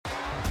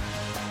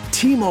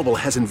T-Mobile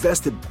has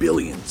invested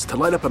billions to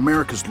light up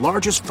America's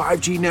largest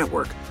 5G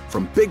network,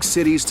 from big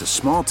cities to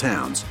small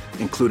towns,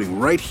 including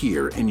right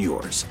here in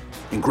yours.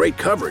 And great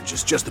coverage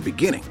is just the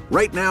beginning.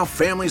 Right now,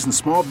 families and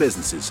small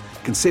businesses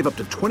can save up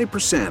to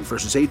 20%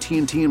 versus AT&T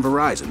and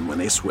Verizon when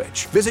they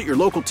switch. Visit your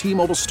local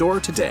T-Mobile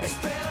store today.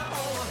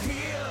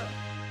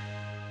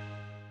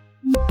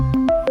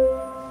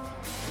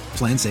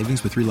 Plan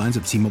savings with 3 lines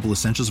of T-Mobile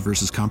Essentials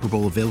versus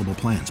comparable available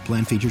plans.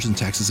 Plan features and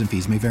taxes and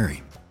fees may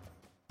vary.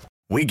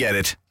 We get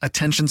it.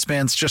 Attention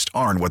spans just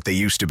aren't what they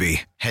used to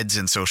be. Heads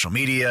in social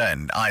media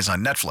and eyes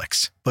on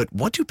Netflix. But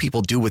what do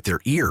people do with their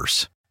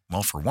ears?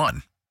 Well, for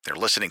one, they're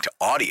listening to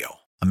audio.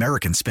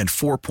 Americans spend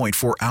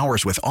 4.4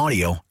 hours with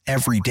audio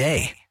every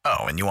day. Oh,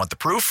 and you want the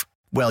proof?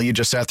 Well, you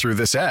just sat through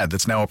this ad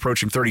that's now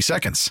approaching 30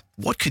 seconds.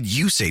 What could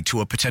you say to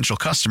a potential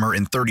customer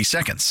in 30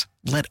 seconds?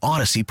 Let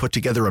Odyssey put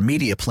together a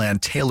media plan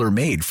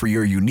tailor-made for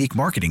your unique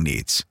marketing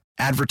needs.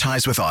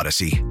 Advertise with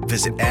Odyssey.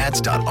 Visit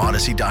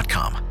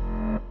ads.odyssey.com.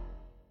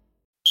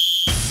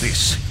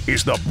 This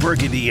is the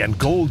Burgundy and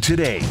Gold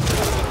Today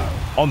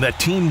on the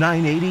Team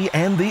 980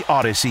 and the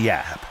Odyssey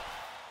app.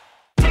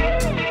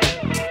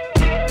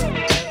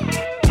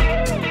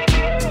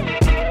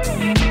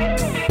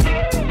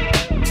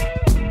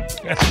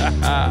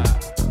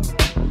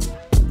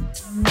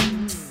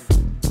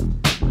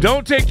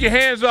 Don't take your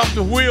hands off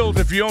the wheels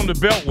if you're on the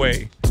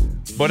Beltway,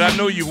 but I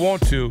know you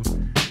want to.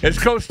 As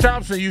Coach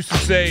Thompson used to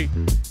say,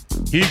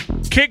 he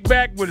kicked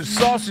back with a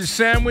sausage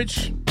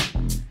sandwich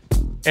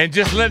and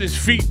just let his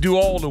feet do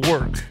all the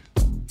work.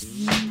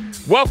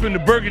 Welcome to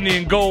Burgundy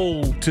and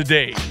Gold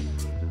Today.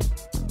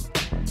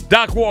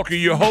 Doc Walker,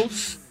 your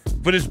host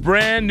for this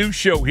brand new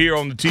show here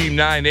on the Team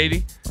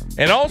 980,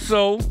 and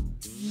also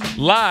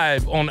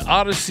live on the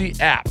Odyssey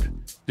app.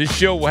 This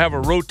show will have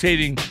a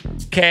rotating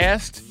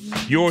cast.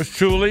 Yours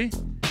truly,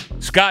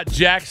 Scott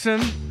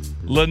Jackson,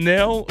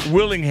 Linnell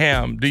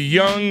Willingham, the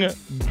young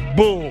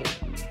bull,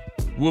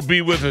 will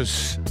be with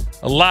us.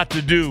 A lot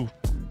to do,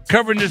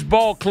 covering this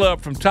ball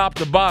club from top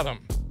to bottom.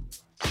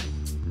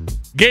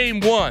 Game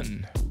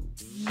 1,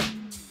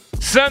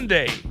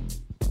 Sunday,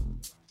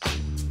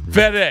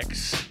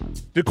 FedEx.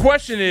 The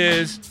question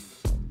is,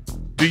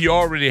 do you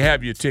already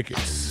have your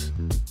tickets?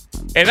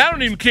 And I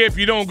don't even care if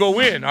you don't go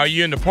in. Are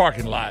you in the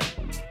parking lot?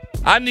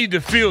 I need to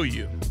feel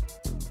you.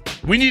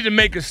 We need to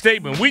make a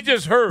statement. We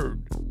just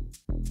heard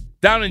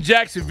down in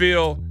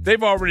Jacksonville,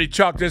 they've already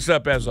chalked this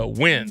up as a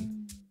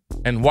win.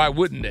 And why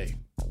wouldn't they?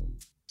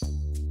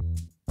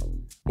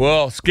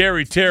 Well,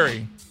 Scary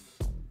Terry,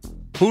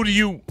 who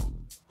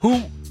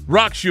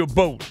rocks your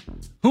boat?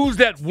 Who's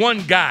that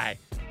one guy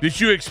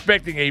that you're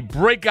expecting a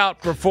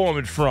breakout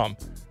performance from?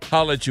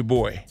 Holla at your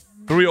boy.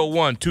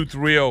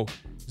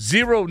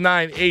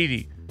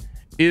 301-230-0980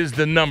 is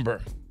the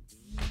number.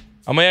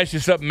 I'm going to ask you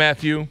something,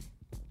 Matthew.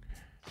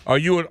 Are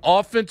you an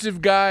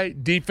offensive guy,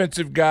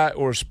 defensive guy,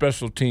 or a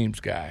special teams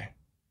guy?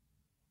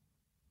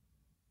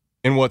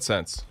 In what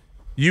sense?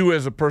 You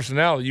as a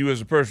personality, you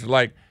as a person.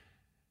 Like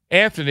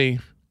Anthony,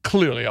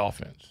 clearly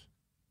offense.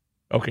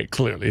 Okay,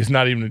 clearly. It's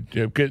not even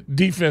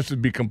defense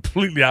would be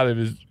completely out of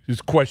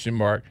his question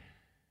mark.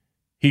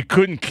 He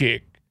couldn't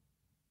kick.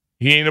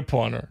 He ain't a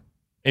punter.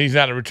 And he's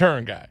not a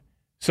return guy.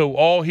 So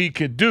all he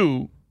could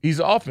do, he's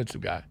an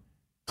offensive guy,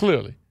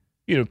 clearly.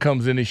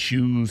 Comes in his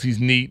shoes. He's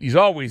neat. He's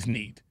always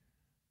neat.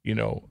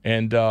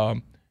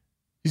 And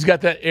he's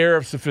got that air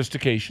of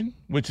sophistication,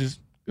 which is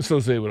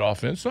associated with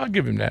offense. So I'll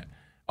give him that.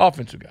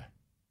 Offensive guy.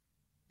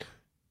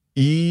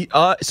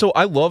 So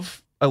I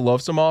love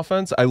some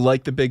offense. I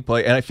like the big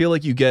play, and I feel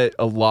like you get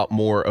a lot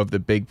more of the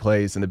big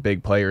plays and the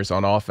big players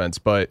on offense.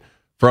 But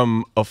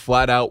from a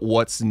flat out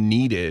what's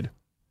needed,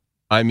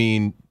 I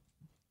mean,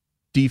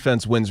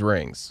 defense wins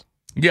rings.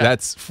 Yeah,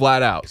 that's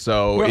flat out.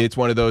 So it's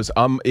one of those.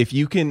 If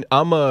you can,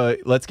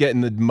 let's get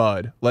in the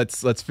mud.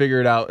 Let's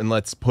figure it out and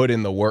let's put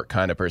in the work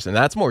kind of person.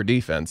 That's more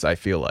defense, I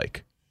feel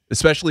like,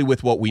 especially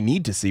with what we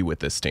need to see with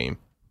this team.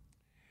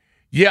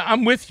 Yeah,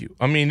 I'm with you.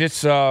 I mean,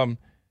 it's the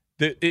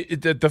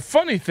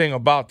funny thing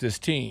about this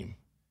team.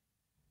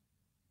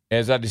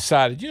 As I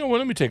decided,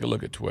 let me take a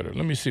look at Twitter.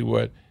 Let me see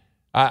what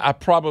I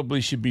probably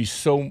should be.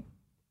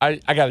 I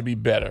got to be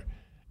better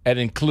at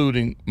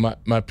including my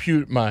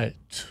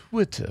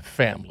Twitter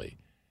family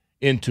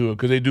into it,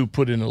 because they do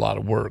put in a lot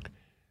of work.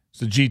 It's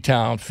the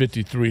G-Town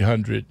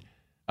 5300.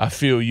 I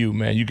feel you,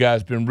 man. You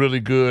guys been really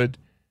good.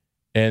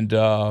 And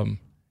the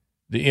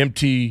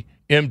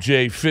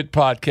MJ Fit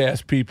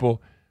Podcast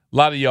people, a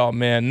lot of y'all,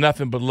 man,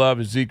 nothing but love,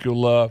 Ezekiel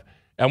love.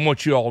 I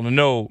want you all to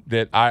know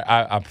that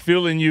I'm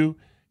feeling you.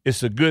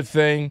 It's a good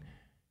thing.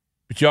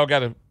 But y'all got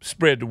to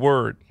spread the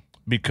word,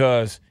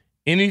 because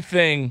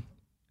anything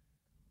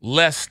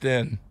less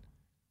than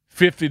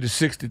 50 to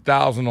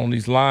 60,000 on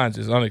these lines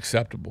is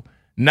unacceptable.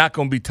 Not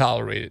going to be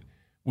tolerated.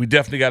 We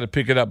definitely got to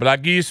pick it up. But I'll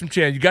give you some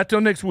chance. You got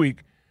till next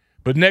week.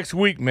 But next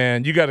week,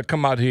 man, you got to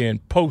come out here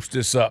and post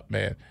this up,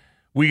 man.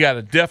 We got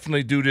to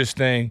definitely do this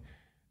thing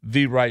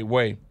the right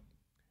way.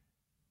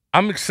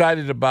 I'm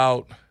excited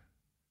about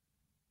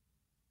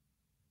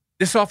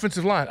this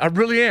offensive line. I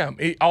really am.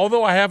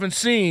 Although I haven't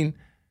seen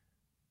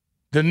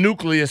the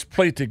nucleus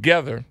play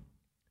together,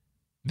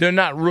 they're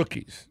not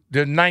rookies.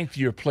 They're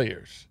ninth-year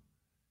players.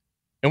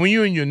 And when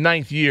you're in your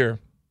ninth year,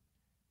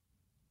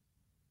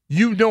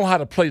 you know how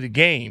to play the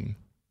game.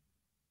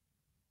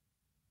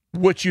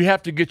 What you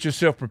have to get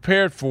yourself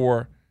prepared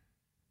for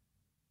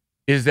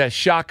is that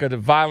shock of the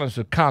violence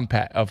of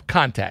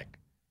contact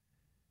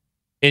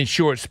in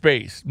short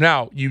space.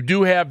 Now, you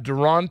do have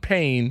Deron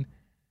Payne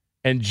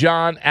and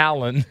John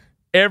Allen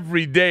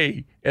every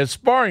day as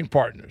sparring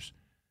partners.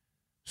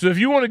 So if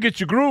you want to get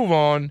your groove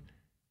on,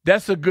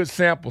 that's a good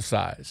sample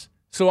size.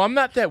 So I'm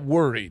not that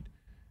worried.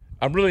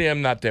 I really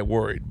am not that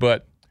worried,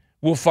 but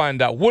we'll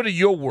find out. What are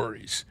your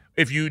worries?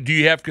 Do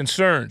you have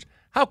concerns?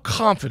 How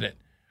confident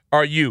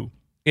are you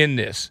in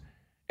this?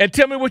 And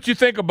tell me what you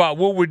think about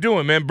what we're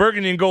doing, man.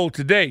 Burgundy and Gold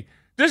today.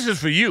 This is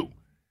for you.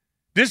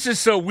 This is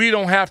so we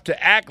don't have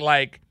to act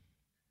like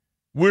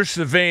we're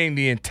surveying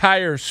the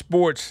entire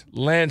sports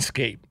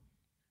landscape.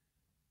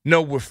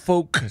 No, we're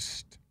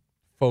focused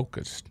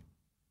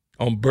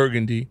on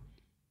Burgundy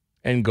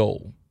and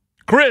Gold.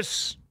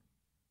 Chris,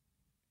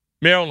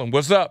 Maryland,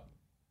 what's up?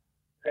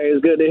 Hey,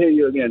 it's good to hear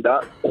you again,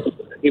 Doc.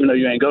 Even though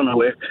you ain't going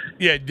nowhere.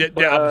 Yeah,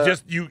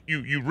 just you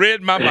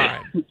read my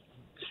mind.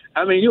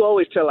 I mean, you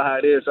always tell her how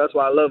it is. That's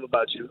what I love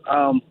about you.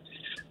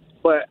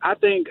 But I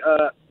think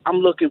I'm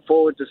looking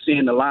forward to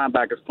seeing the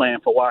linebackers playing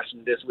for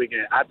Washington this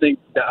weekend. I think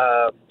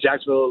the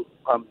Jacksonville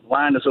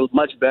line is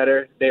much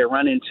better. They're a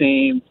running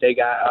team. They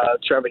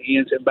got Trevor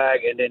Eaton back,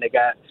 and then they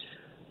got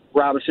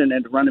Robinson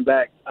and the running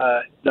back.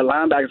 The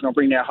linebackers going to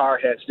bring their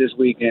hard hats this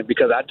weekend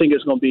because I think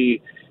it's going to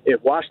be, if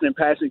Washington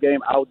passing game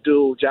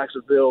outdo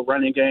Jacksonville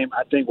running game,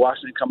 I think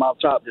Washington come out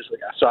top this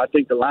week. So I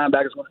think the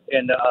linebackers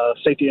and the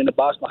safety in the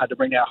box going to have to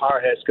bring their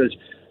hard hats because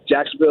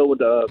Jacksonville with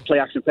the play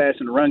action pass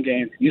and the run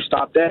game, you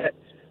stop that,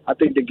 I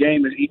think the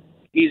game is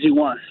easy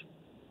one.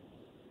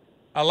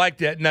 I like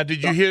that. Now,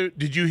 did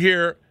you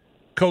hear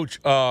Coach,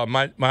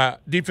 my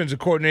defensive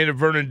coordinator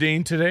Vernon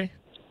Dean today?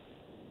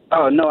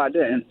 Oh no, I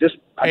didn't.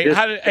 I just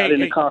got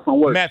in the car from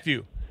work.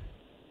 Matthew,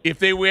 if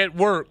they were at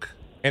work,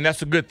 and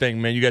that's a good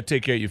thing, man. You got to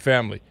take care of your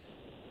family.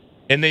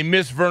 And they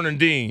miss Vernon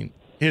Dean,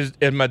 as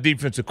my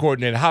defensive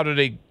coordinator. How do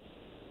they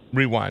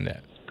rewind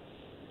that?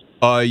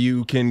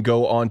 You can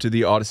go onto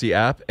the Odyssey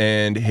app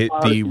and hit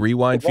the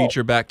rewind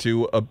feature back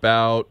to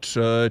about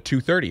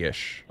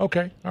 2:30-ish.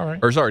 Okay, all right.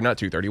 Or sorry, not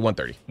 2:30,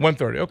 1:30.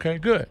 1:30. Okay,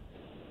 good.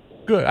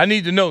 I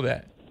need to know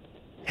that.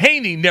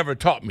 Haney never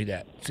taught me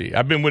that. See,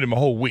 I've been with him a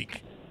whole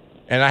week,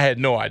 and I had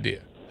no idea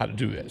how to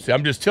do that. See,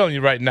 I'm just telling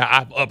you right now,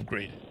 I've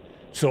upgraded.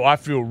 So I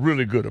feel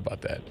really good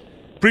about that.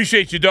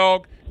 Appreciate you,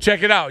 dog.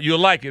 Check it out. You'll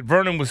like it.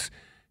 Vernon was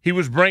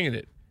bringing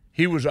it.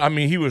 He was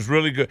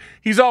really good.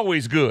 He's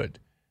always good.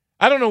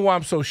 I don't know why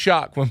I'm so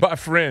shocked when my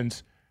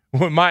friends,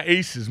 when my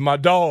aces, my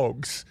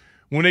dogs,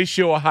 when they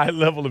show a high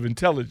level of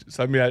intelligence.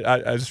 I mean,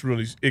 I just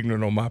really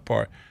ignorant on my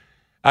part.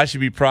 I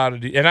should be proud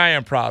of and I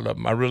am proud of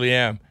them. I really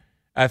am.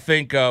 I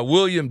think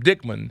William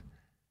Dickman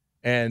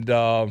and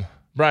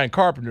Brian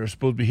Carpenter are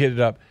supposed to be hit it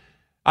up.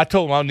 I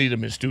told them I'll need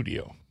them in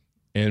studio.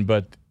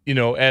 But you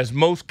know, as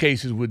most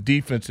cases with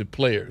defensive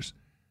players,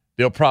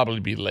 they'll probably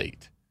be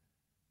late.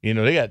 You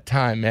know, they got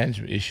time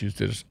management issues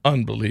that is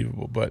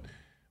unbelievable. But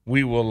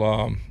we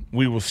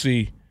will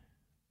see.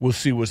 We'll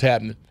see what's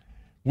happening.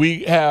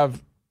 We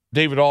have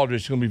David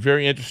Aldridge. It's going to be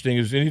very interesting.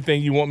 Is there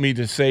anything you want me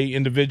to say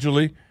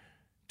individually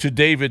to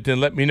David? Then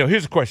let me know.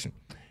 Here's a question.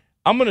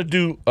 I'm going to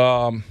do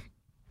a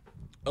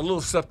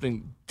little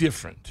something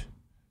different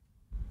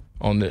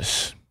on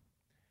this.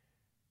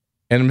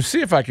 And I'm going to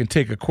see if I can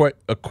take a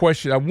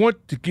question. I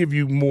want to give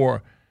you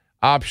more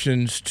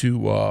options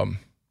to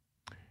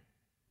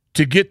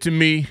get to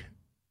me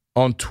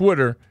on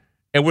Twitter.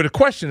 And with a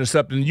question or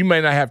something, you may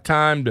not have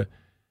time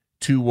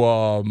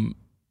to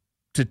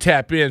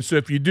tap in. So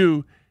if you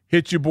do,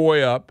 hit your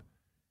boy up,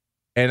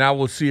 and I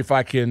will see if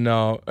I can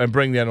and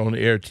bring that on the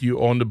air to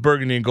you on the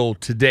Burgundy and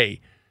Gold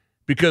today,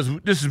 because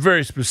this is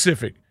very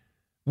specific.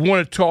 We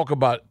want to talk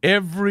about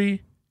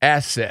every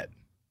asset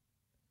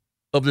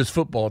of this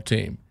football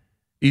team.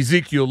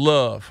 Ezekiel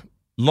Love,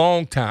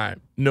 long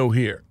time, no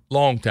here,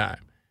 long time.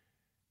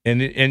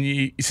 And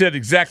he said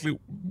exactly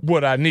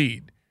what I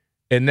need,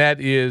 and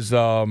that is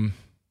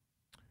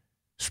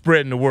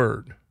spreading the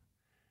word.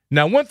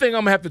 Now, one thing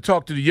I'm going to have to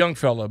talk to the young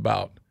fella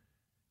about,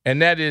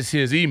 and that is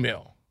his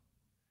email.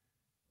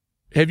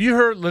 Have you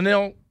heard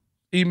Linnell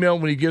email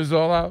when he gives it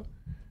all out?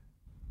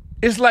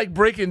 It's like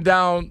breaking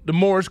down the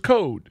Morse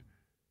code.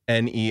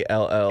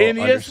 NELL.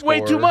 It's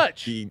way too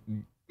much.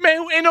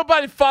 Man, ain't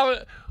nobody following.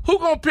 Who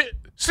going to pick?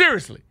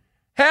 Seriously,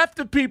 half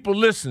the people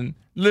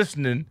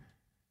listening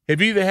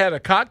have either had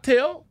a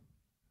cocktail,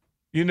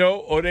 you know,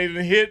 or they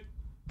done hit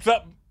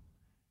something.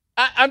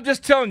 I'm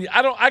just telling you,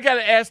 I got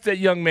to ask that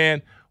young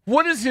man,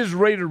 what is his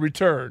rate of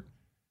return?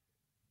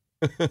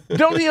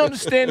 Don't he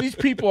understand these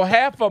people,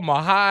 half of them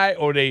are high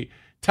or they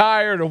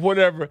tired or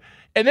whatever,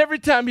 and every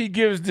time he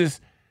gives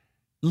this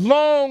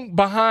long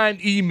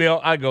behind email,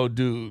 I go,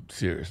 dude,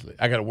 seriously,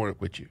 I got to work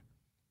with you.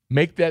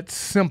 Make that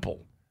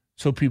simple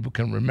so people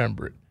can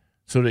remember it,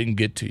 so they can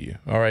get to you.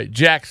 All right,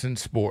 Jackson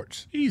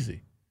Sports.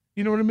 Easy.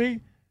 You know what I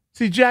mean?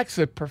 See, Jack's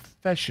a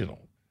professional.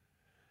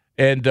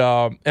 And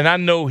I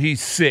know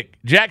he's sick.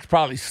 Jack's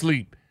probably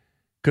asleep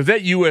because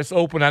that U.S.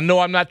 Open, I know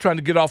I'm not trying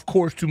to get off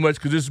course too much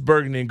because this is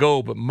Burgundy and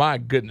Gold, but my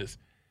goodness,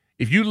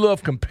 if you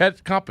love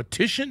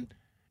competition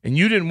and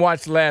you didn't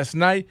watch last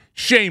night,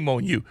 shame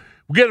on you.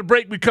 We get a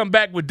break. We come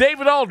back with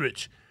David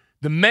Aldridge,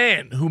 the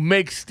man who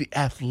makes the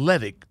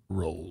athletic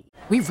roll.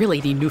 We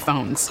really need new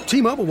phones.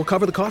 T-Mobile will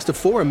cover the cost of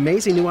 4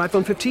 amazing new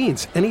iPhone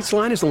 15s, and each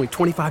line is only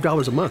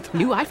 $25 a month.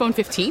 New iPhone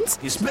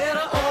 15s? It's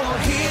better over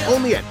here.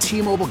 Only at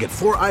T-Mobile, get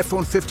 4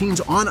 iPhone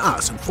 15s on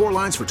us and 4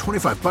 lines for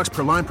 $25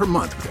 per line per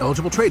month with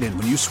eligible trade-in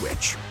when you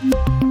switch.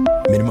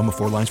 Minimum of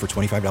 4 lines for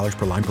 $25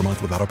 per line per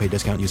month with autopay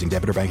discount using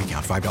debit or bank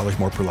account. $5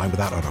 more per line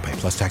without autopay,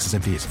 plus taxes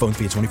and fees. Phone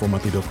fee at 24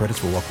 monthly bill credits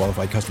for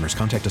well-qualified customers.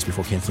 Contact us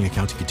before canceling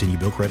account to continue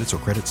bill credits or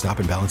credit stop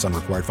and balance on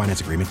required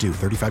finance agreement due.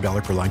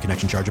 $35 per line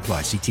connection charge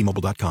applies. See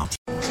T-Mobile.com.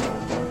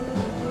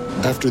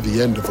 After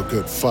the end of a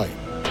good fight,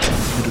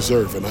 you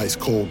deserve an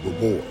ice-cold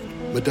reward.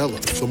 Modelo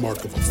is the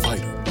mark of a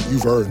fighter.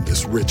 You've earned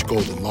this rich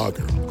golden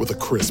lager with a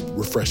crisp,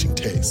 refreshing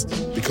taste.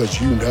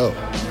 Because you know,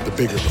 the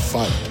bigger the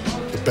fight,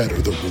 the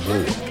better the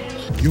reward.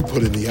 You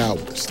put in the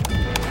hours,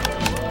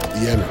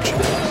 the energy,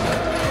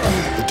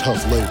 the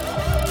tough labor.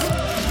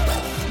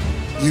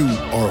 You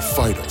are a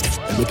fighter,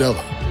 and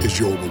Modelo is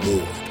your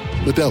reward.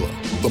 Modelo,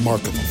 the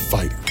mark of a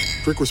fighter.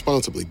 Drink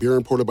responsibly. Beer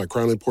imported by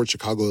Crown Imports,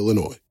 Chicago,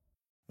 Illinois.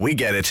 We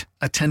get it.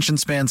 Attention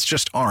spans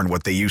just aren't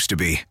what they used to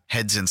be.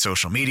 Heads in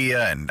social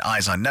media and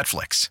eyes on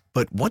Netflix.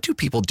 But what do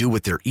people do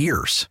with their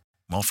ears?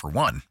 Well, for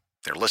one,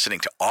 they're listening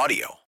to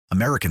audio.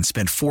 Americans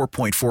spend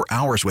 4.4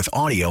 hours with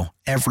audio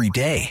every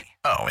day.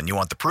 Oh, and you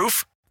want the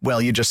proof?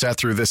 Well, you just sat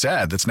through this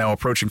ad that's now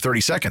approaching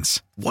 30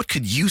 seconds. What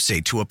could you say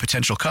to a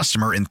potential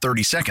customer in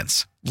 30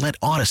 seconds? Let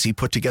Odyssey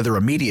put together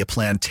a media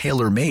plan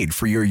tailor-made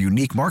for your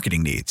unique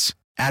marketing needs.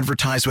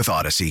 Advertise with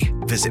Odyssey.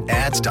 Visit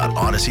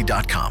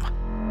ads.odyssey.com.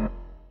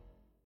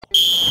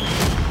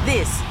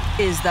 This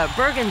is the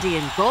Burgundy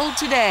and Gold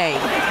Today.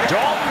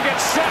 Dalton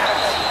gets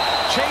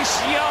sacked.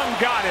 Chase Young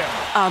got him.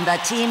 On the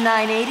Team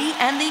 980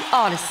 and the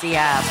Odyssey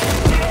app.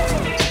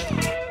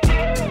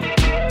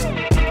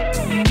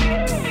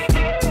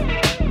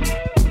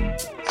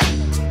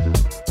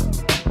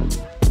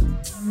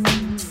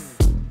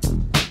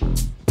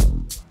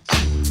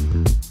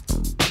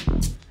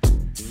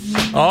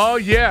 Oh,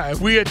 yeah.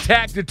 We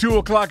attacked the 2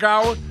 o'clock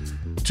hour,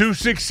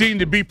 2:16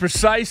 to be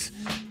precise,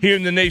 here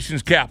in the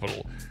nation's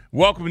capital.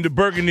 Welcome to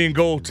Burgundy and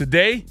Gold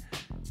Today.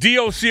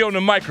 DOC on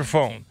the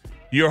microphone,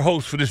 your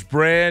host for this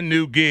brand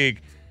new gig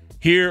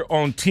here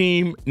on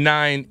Team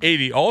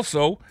 980.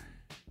 Also,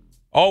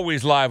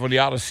 always live on the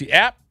Odyssey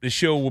app. The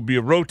show will be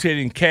a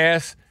rotating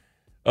cast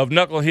of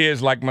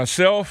knuckleheads like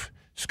myself,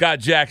 Scott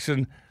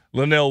Jackson,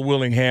 Linnell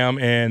Willingham,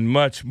 and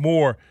much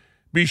more.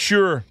 Be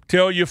sure,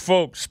 tell your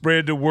folks,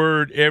 spread the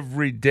word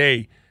every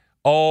day.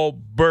 All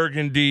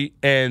Burgundy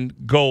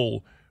and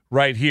Gold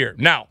right here.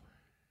 Now,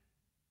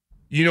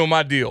 you know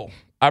my deal.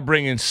 I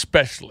bring in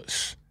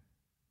specialists.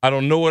 I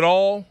don't know it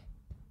all,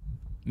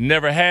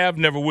 never have,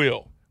 never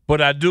will,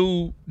 but I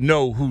do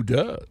know who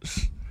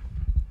does.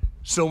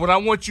 So when I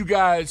want you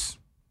guys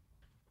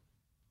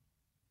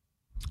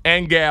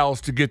and gals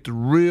to get the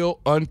real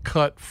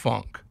uncut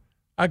funk,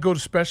 I go to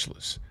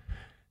specialists.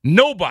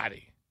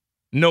 Nobody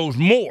knows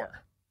more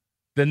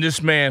than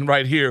this man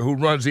right here who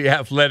runs The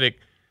Athletic.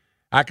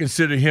 I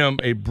consider him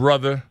a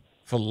brother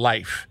for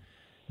life.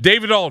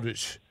 David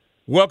Aldridge,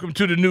 welcome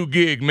to the new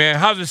gig, man.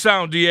 How's it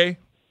sound, DA?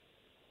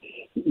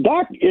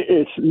 Doc,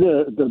 it's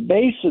the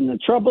bass and the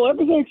treble.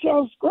 Everything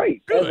sounds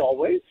great, as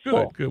always.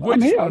 Good. We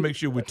just want to make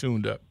sure we're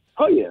tuned up.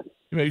 Oh, yeah.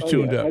 Make sure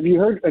tuned up. Have you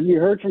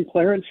heard from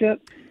Clarence yet?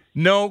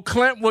 No,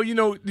 Clint. Well, you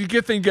know, the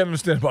good thing you got to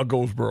understand about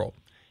Goldsboro,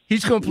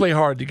 he's going to play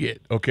hard to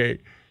get, okay?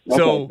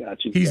 So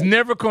he's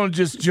never going to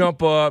just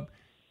jump up.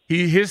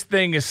 His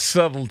thing is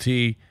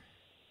subtlety,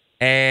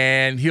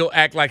 and he'll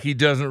act like he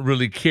doesn't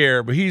really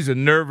care, but he's a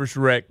nervous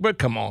wreck. But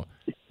come on,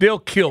 they'll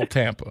kill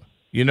Tampa,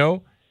 you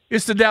know?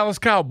 It's the Dallas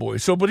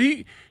Cowboys. So, but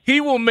he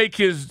will make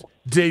his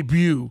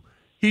debut.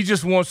 He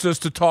just wants us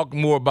to talk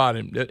more about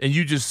him, and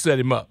you just set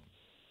him up.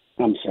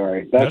 I'm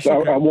sorry. That's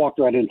okay. I walked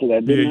right into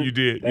that, didn't I? You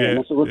did.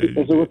 That's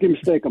a rookie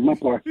mistake on my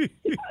part.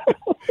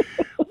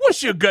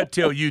 What's your gut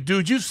tell you,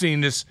 dude? You've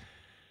seen this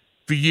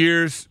for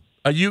years.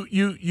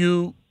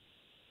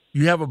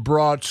 You have a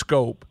broad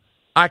scope.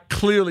 I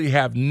clearly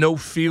have no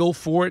feel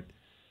for it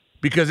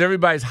because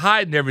everybody's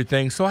hiding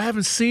everything, so I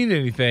haven't seen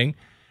anything.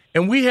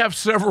 And we have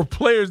several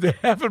players that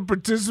haven't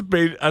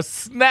participated a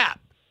snap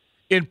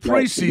in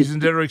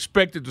preseason that are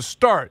expected to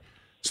start.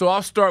 So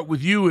I'll start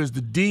with you as the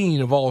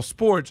dean of all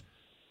sports.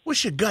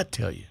 What's your gut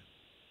tell you?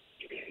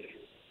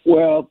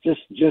 Well,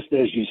 just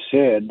as you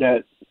said,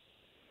 that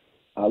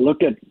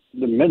look at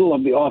the middle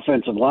of the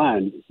offensive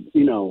line.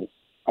 You know,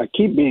 I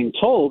keep being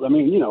told. I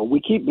mean, you know, we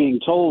keep being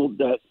told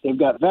that they've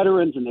got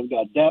veterans and they've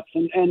got depth,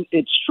 and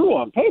it's true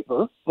on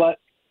paper, but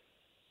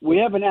we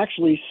haven't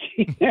actually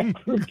seen that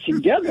group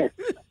together.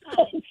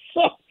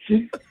 So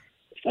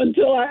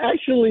until I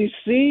actually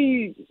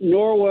see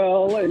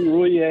Norwell and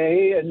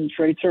Rouillet and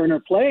Trey Turner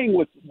playing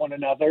with one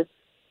another,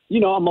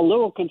 I'm a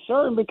little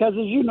concerned because,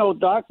 as you know,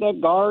 Doc, that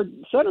guard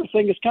center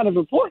thing is kind of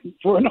important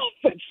for an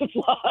offensive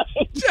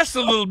line. Just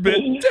a little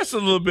bit. Just a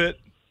little bit.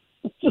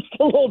 Just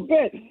a little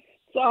bit.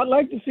 So I'd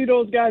like to see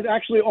those guys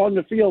actually on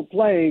the field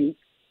playing.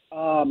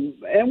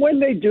 And when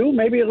they do,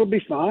 maybe it'll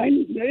be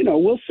fine.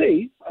 We'll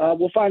see.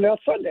 We'll find out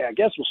Sunday. I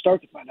guess we'll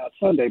start to find out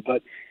Sunday.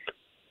 But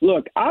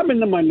look, I'm in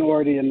the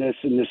minority in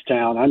this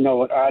town. I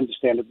know it. I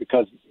understand it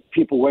because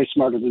people way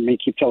smarter than me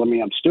keep telling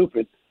me I'm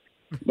stupid.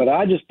 But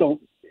I just don't.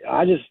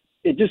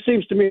 It just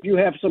seems to me if you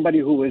have somebody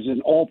who is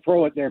an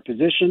All-Pro at their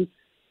position,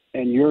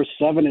 and you're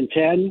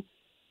 7-10,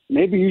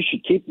 maybe you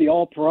should keep the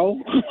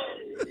All-Pro,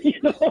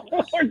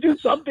 or do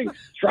something.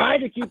 Try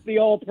to keep the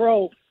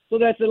All-Pro. So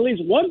that's at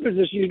least one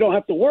position you don't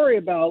have to worry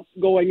about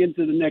going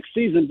into the next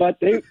season. But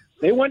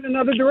they went in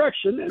another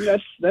direction, and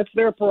that's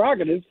their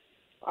prerogative.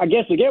 I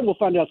guess again we'll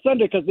find out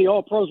Sunday because the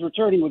All-Pro's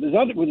returning with his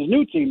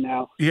new team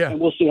now. Yeah, and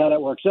we'll see how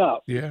that works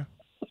out. Yeah.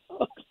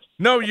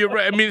 No, you're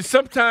right. I mean,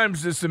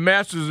 sometimes the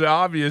masters are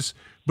obvious,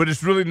 but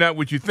it's really not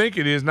what you think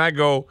it is. And I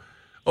go,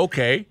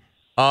 okay,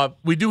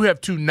 we do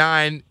have 2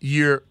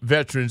 9-year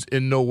veterans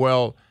in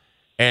Noel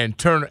and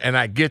Turner, and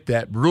I get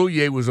that.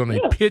 Roulier was on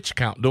a pitch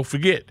count. Don't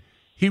forget.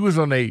 He was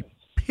on a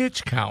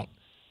pitch count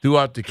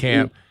throughout the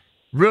camp.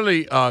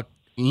 Really,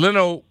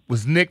 Leno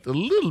was nicked a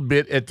little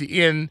bit at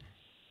the end.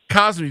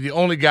 Cosby, the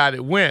only guy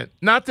that went.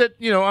 Not that,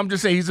 I'm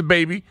just saying he's a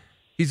baby.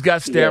 He's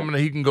got stamina.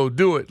 He can go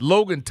do it.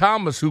 Logan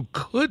Thomas, who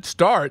could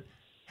start,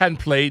 hadn't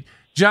played.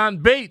 John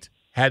Bate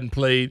hadn't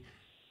played.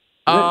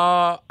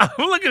 I'm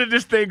looking at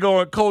this thing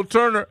going, Cole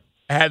Turner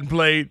hadn't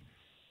played.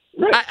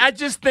 I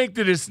just think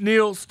that it's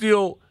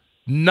still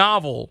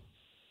novel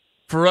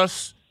for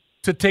us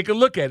to take a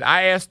look at.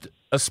 I asked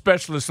a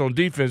specialist on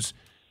defense,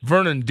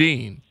 Vernon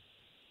Dean,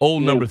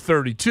 old number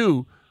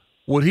 32,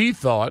 what he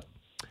thought,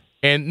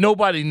 and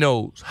nobody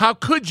knows. How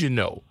could you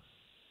know?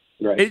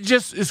 Right.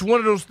 It's one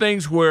of those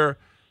things where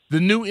the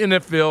new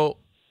NFL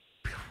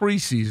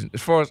preseason,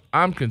 as far as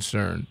I'm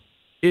concerned,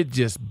 it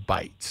just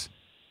bites.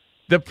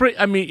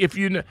 If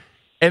you,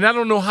 and I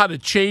don't know how to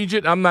change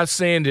it. I'm not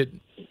saying that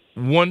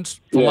one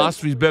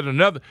philosophy is better than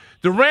another.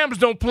 The Rams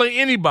don't play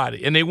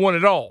anybody, and they won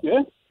it all.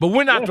 Yeah. But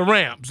we're not the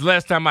Rams.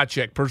 Last time I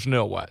checked,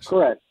 personnel-wise.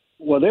 Correct.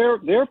 Well,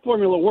 their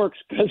formula works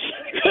because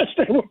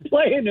they were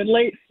playing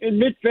in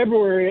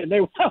mid-February, and they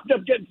wound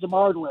up getting some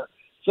hardware.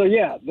 So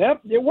yeah,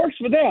 it works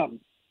for them.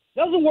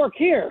 Doesn't work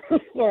here,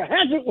 or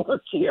hasn't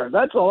worked here.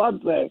 That's all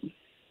I'm saying.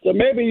 So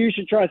maybe you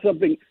should try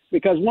something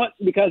because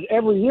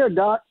every year,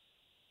 Doc,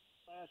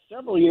 last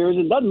several years,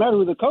 it doesn't matter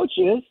who the coach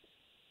is.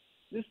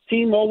 This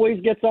team always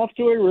gets off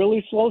to a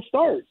really slow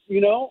start,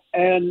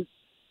 and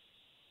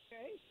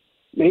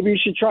maybe you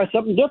should try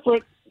something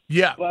different.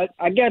 Yeah. But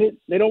I get it.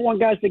 They don't want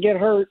guys to get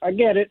hurt. I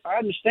get it. I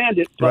understand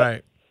it. But,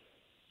 right.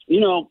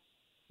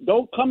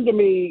 Don't come to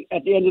me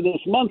at the end of this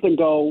month and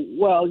go,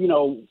 well,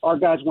 our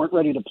guys weren't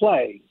ready to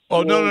play.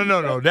 Oh,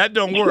 no. That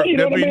don't work. You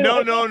know There'll be what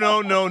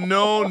I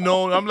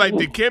no. I'm like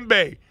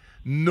Dikembe.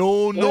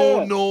 No.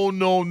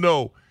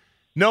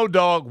 No,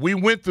 dog. We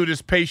went through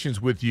this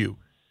patience with you.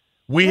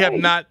 We have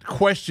not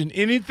questioned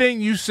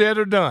anything you said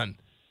or done.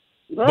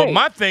 Right. But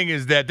my thing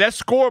is that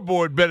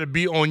scoreboard better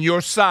be on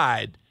your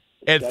side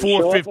at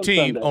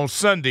 4:15 on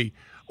Sunday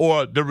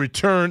or the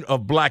return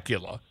of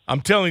Blackula. I'm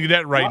telling you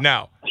that right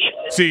now.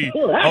 See,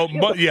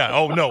 Blackula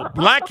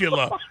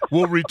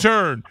will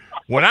return.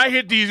 When I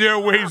hit these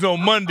airwaves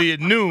on Monday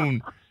at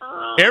noon,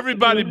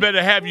 everybody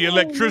better have your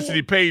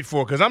electricity paid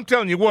for because I'm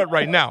telling you what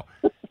right now,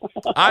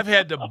 I've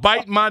had to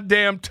bite my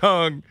damn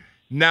tongue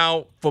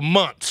now for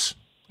months.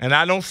 And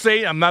I'm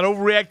not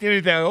overreacting to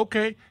anything,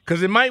 okay,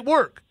 because it might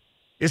work.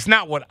 It's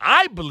not what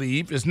I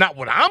believe. It's not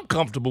what I'm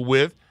comfortable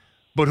with.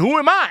 But who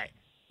am I?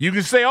 You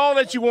can say all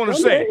that you want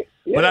to say.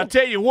 Yeah. But I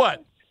tell you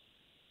what,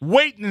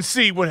 wait and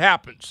see what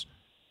happens.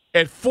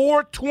 At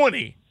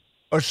 4:20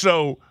 or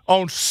so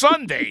on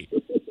Sunday,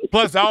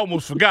 plus I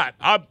almost forgot,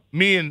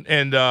 me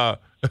and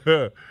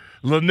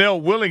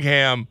Linnell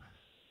Willingham,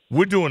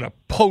 we're doing a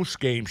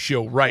post-game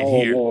show right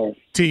here, Lord.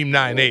 Team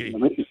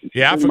 980.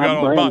 Yeah, I forgot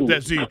all about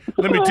that. See,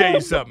 let me tell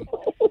you something.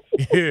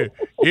 Yeah,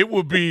 it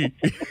will be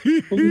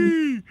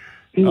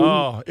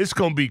it's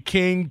going to be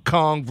King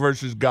Kong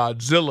versus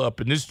Godzilla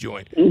up in this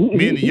joint.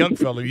 Me and the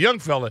young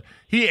fella,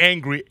 he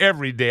angry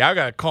every day. I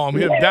got to calm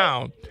him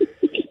down.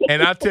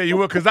 And I'll tell you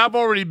what, because I've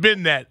already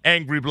been that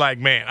angry black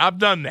man. I've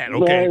done that,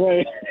 okay?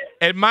 Right.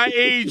 At my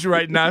age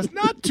right now, it's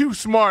not too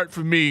smart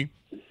for me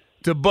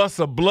to bust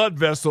a blood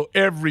vessel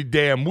every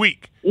damn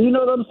week. You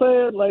know what I'm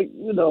saying? Like,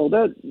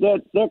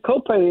 that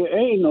copay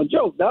ain't no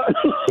joke, dog.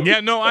 Yeah,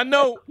 no, I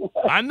know.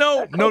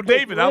 No,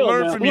 David, I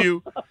learned from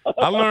you.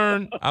 I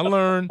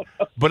learned.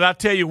 But I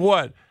tell you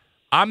what,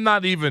 I'm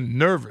not even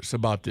nervous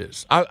about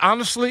this.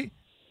 Honestly,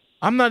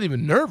 I'm not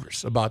even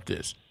nervous about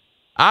this.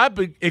 I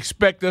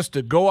expect us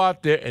to go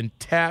out there and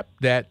tap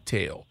that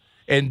tail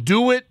and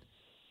do it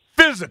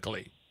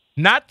physically,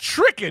 not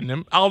tricking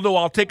them, although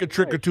I'll take a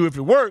trick or two if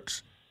it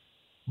works.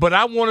 But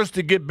I want us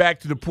to get back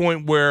to the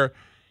point where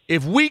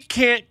if we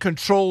can't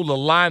control the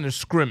line of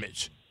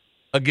scrimmage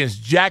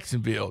against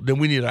Jacksonville, then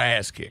we need our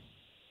ass kicked.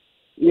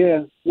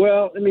 Yeah.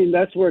 Well, I mean,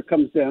 that's where it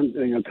comes down.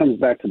 It comes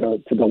back to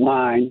the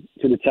line,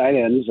 to the tight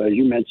ends. As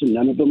you mentioned,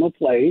 none of them have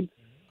played.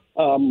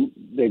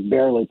 They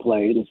barely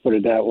played. Let's put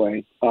it that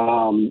way.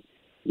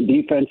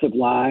 Defensive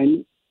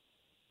line.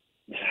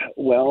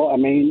 Well, I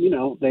mean,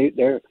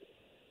 they're.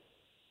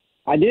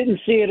 I didn't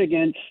see it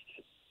against.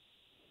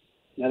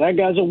 Now that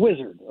guy's a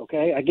wizard.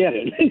 Okay, I get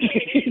it.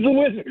 He's a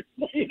wizard.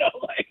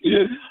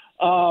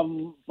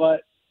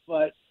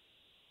 But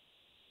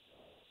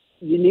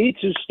you need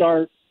to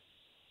start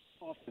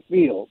off the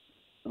field.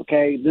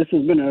 Okay, this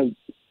has been a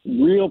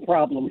real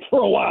problem for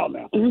a while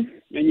now, and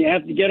you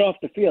have to get off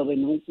the field.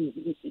 And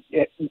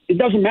it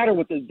doesn't matter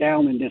what the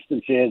down and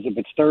distance is. If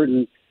it's 3rd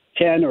and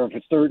 10, or if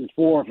it's 3rd and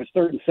 4, if it's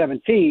 3rd and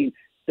 17,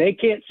 they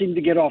can't seem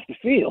to get off the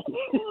field.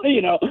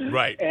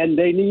 Right? And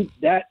they need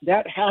that.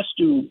 That has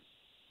to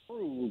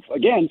prove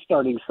again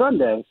starting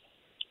Sunday.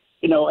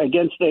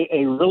 Against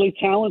a really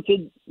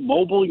talented,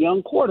 mobile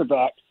young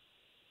quarterback,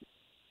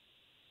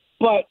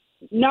 but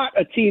not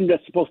a team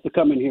that's supposed to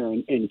come in here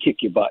and kick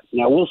your butt.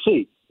 Now, we'll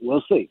see.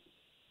 We'll see.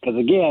 Because,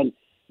 again,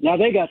 now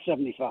they got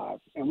 75,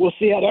 and we'll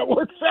see how that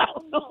works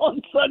out on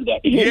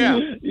Sunday. Yeah.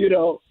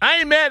 I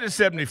ain't mad at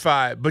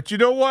 75, but you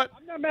know what?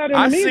 I'm not mad at him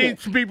I've either. seen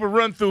some people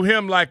run through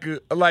him like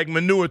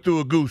manure through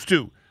a goose,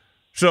 too.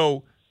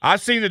 So I've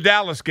seen the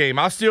Dallas game.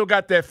 I still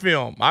got that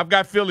film. I've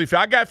got Philly.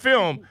 I got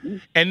film.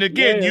 And,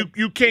 again,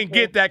 you can't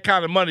get that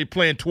kind of money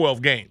playing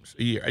 12 games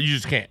a year. You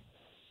just can't.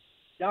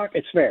 Doc,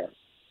 it's fair.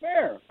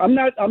 Fair. I'm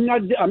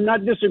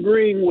not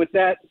disagreeing with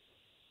that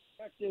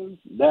perspective,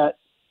 that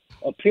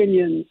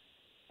opinion.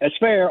 It's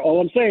fair. All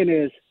I'm saying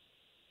is,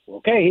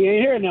 okay, he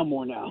ain't here no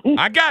more now.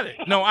 I got it.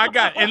 No, I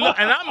got it. And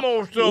I'm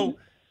also,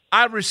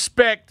 I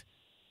respect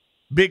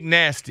Big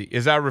Nasty,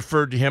 as I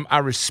referred to him. I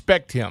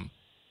respect him.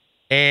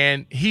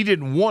 And he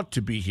didn't want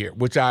to be here,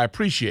 which I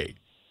appreciate.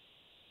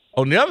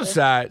 On the other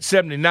side,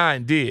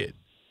 79 did.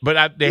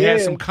 But they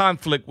had some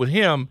conflict with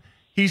him.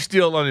 He's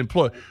still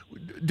unemployed.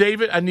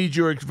 David, I need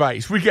your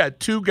advice. We got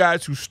 2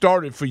 guys who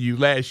started for you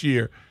last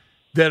year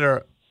that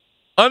are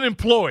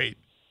unemployed,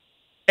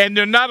 and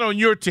they're not on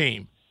your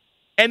team.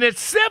 And that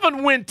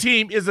 7-win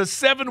team, is a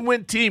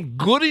 7-win team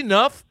good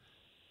enough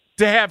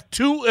to have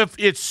 2 of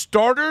its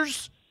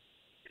starters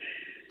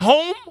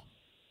home?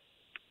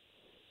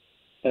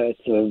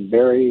 It's a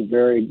very,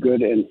 very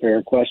good and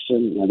fair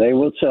question. Now, they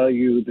will tell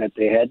you that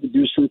they had to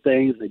do some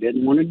things they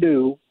didn't want to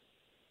do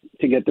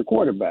to get the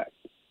quarterback.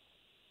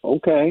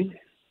 Okay.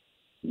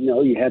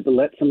 You had to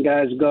let some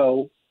guys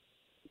go.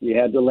 You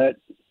had to let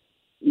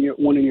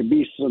one of your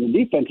beasts on the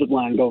defensive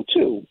line go,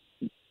 too,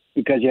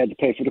 because you had to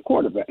pay for the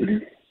quarterback.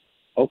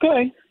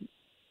 Okay.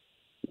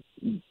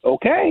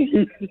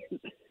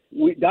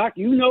 Doc,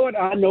 you know it.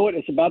 I know it.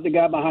 It's about the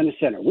guy behind the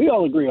center. We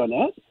all agree on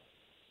that.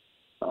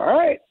 All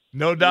right.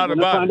 No doubt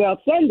about it.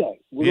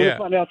 We're going to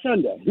find out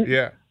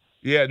Sunday.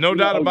 Yeah, no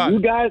doubt about it.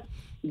 You guys,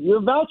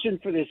 you're vouching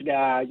for this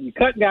guy. You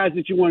cut guys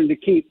that you wanted to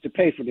keep to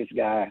pay for this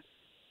guy.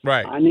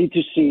 Right. I need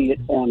to see it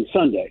on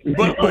Sunday.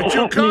 But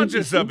you're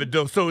conscious of it,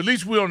 though, so at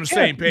least we're on the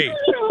same page.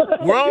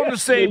 We're on the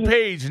same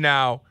page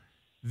now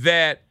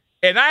that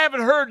 – and I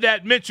haven't heard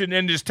that mentioned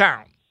in this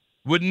town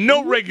with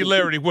no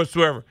regularity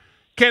whatsoever.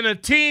 Can a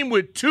team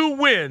with 7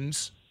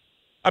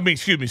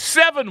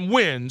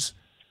 wins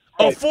 –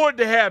 afford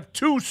to have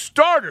 2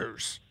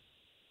 starters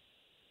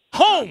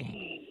home?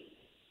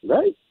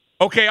 Right.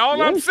 Okay,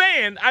 all I'm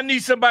saying, I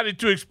need somebody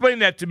to explain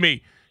that to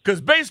me. Because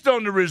based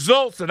on the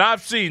results that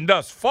I've seen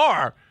thus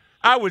far,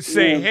 I would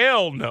say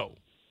hell no.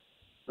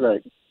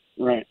 Right.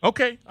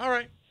 Okay, all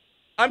right.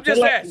 I'm just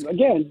asking.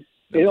 Again,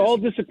 it all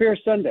disappears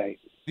Sunday.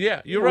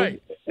 Yeah, you're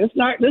right. It's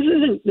not.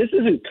 This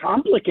isn't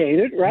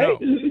complicated, right?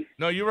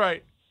 No, you're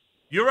right.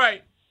 You're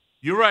right.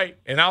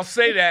 And I'll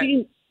say that.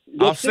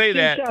 I'll say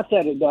that. Shots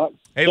at it, Doc.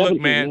 Hey, look,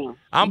 man,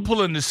 I'm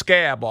pulling the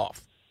scab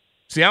off.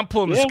 See, I'm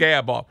pulling the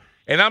scab off.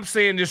 And I'm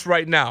saying this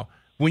right now.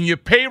 When your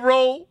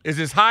payroll is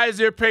as high as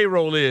their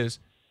payroll is,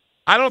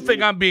 I don't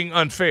think I'm being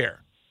unfair.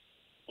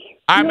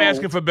 I'm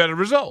asking for better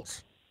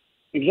results.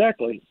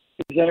 Exactly.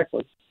 I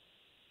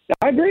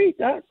agree.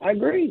 I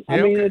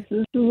mean, this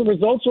is a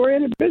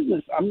results-oriented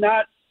business. I'm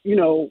not,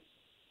 it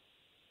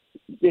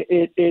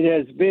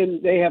has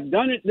been, they have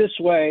done it this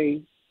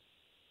way.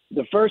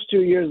 The first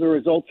 2 years, the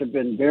results have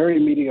been very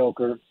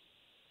mediocre.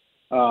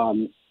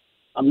 I'm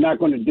not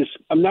going to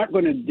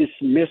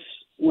dismiss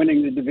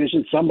winning the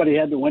division. Somebody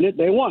had to win it.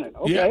 They won it.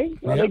 Okay,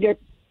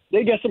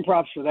 they get some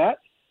props for that.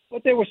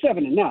 But they were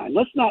 7-9.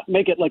 Let's not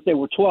make it like they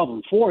were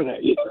 12-4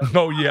 that year.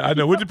 Oh yeah, I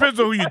know. It depends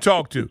on who you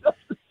talk to.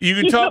 You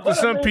can talk to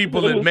some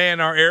people that man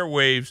our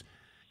airwaves,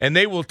 and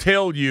they will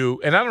tell you.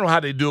 And I don't know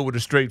how they do it with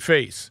a straight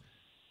face,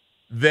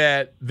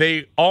 that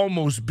they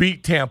almost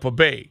beat Tampa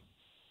Bay.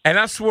 And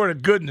I swear to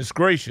goodness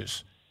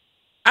gracious,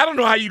 I don't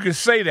know how you can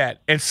say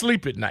that and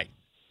sleep at night.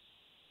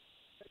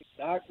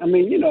 I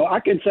mean, I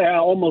can say I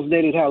almost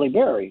dated Halle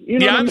Berry.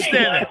 I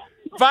understand that.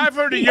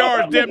 500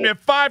 yards, damn near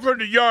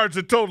 500 yards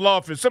of total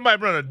offense. Somebody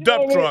run a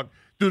dump truck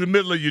through the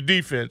middle of your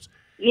defense.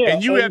 Yeah,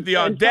 and you have the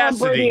audacity.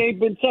 Tom Brady ain't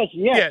been touched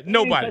yet. Yeah,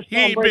 nobody. He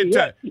ain't been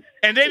touched.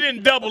 And they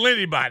didn't double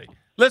anybody.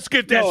 Let's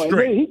get that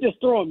straight. He's just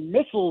throwing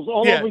missiles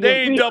all over Yeah, the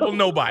they ain't field. double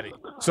nobody.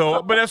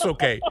 So, but that's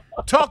okay.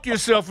 Talk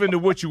yourself into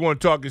what you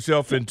want to talk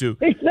yourself into.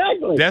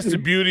 Exactly. That's the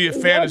beauty of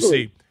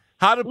fantasy.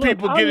 How do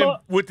people get in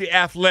with The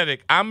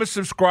Athletic? I'm a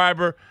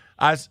subscriber.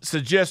 I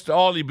suggest to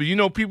all of you, but you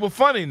know, people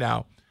funny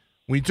now.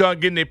 When you talk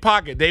getting their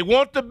pocket, they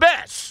want the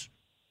best,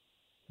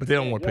 but they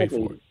don't want to pay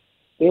for it.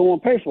 They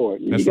won't pay for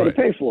it. You got to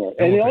pay for it.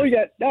 And they only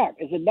got, Doc,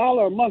 it's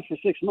 $1 a month for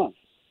 6 months.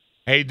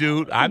 Hey,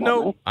 dude, I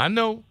know.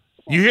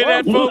 You hear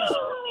that, folks?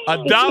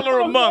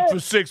 $1 a month for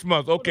 6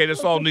 months. Okay,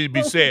 that's all need to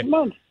be said.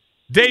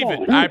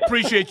 David, I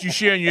appreciate you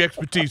sharing your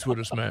expertise with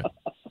us, man.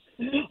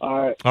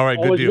 All right. All right,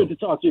 good Always deal. Good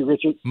to talk to you,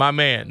 Richard. My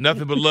man,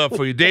 nothing but love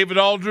for you. David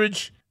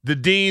Aldridge, the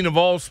dean of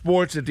all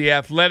sports at The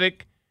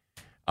Athletic.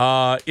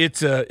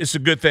 It's a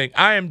good thing.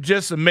 I am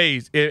just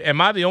amazed.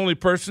 Am I the only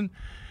person?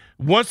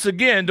 Once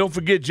again, don't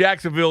forget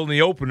Jacksonville in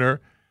the opener,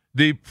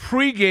 the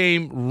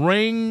pregame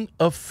Ring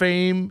of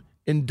Fame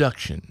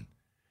induction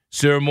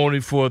ceremony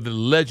for the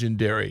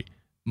legendary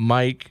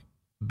Mike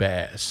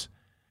Bass.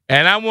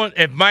 And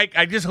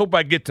I just hope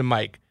I get to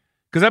Mike,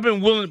 because I've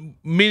been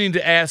meaning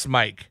to ask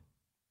Mike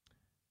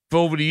for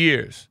over the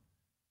years.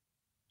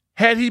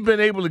 Had he been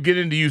able to get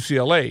into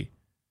UCLA,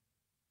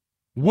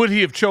 would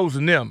he have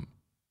chosen them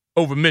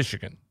over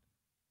Michigan?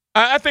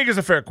 I think it's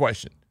a fair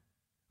question.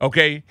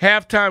 Okay,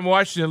 halftime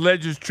Washington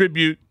Legends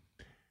tribute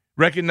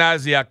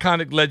recognize the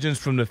iconic legends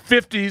from the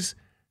 50s,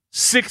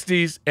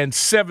 60s, and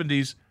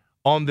 70s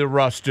on the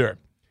roster.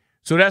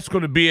 So that's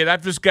going to be it.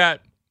 I've just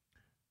got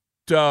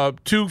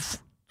two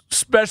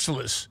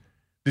specialists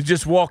that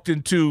just walked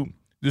into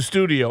the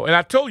studio. And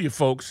I told you,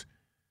 folks,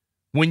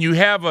 when you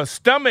have a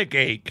stomach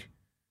ache,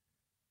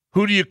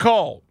 who do you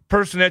call?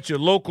 Person at your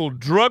local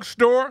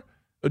drugstore,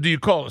 or do you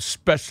call a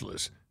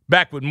specialist?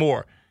 Back with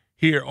more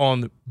here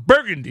on the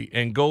Burgundy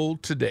and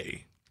Gold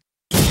Today.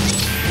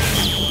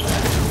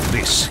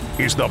 This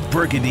is the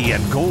Burgundy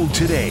and Gold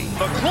Today.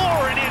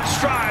 McLaurin in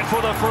stride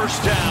for the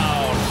first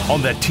down.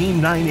 On the Team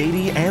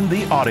 980 and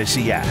the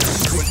Odyssey app. 1, 2,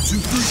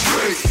 3,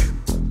 break.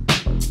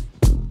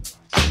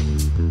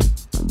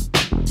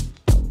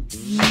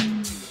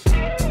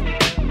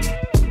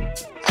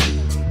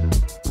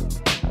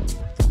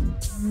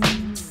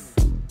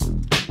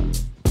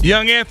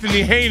 Young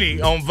Anthony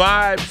Haney on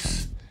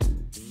Vibes.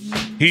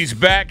 He's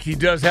back. He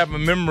does have a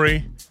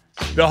memory.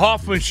 The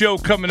Hoffman Show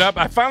coming up.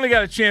 I finally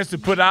got a chance to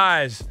put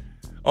eyes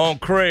on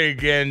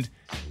Craig. And,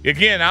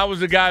 again, I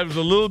was the guy who was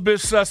a little bit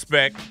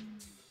suspect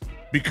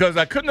because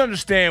I couldn't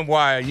understand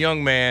why a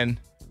young man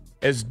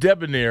as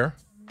debonair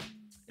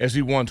as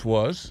he once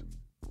was,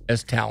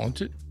 as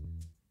talented,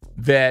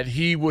 that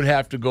he would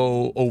have to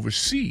go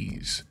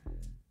overseas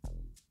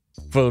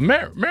for the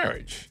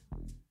marriage.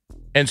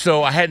 And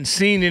so I hadn't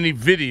seen any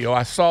video.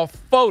 I saw a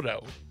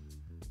photo.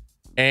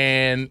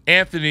 And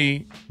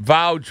Anthony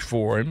vouched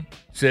for him,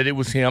 said it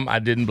was him. I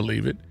didn't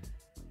believe it.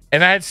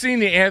 And I had seen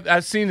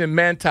the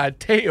Manti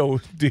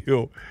Te'o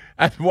deal.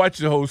 I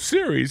watched the whole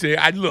series.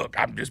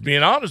 I'm just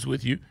being honest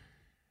with you.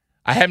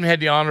 I haven't had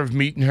the honor of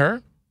meeting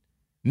her.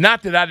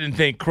 Not that I didn't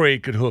think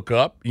Craig could hook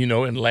up,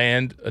 and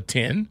land a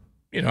 10.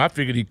 I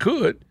figured he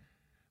could.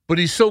 But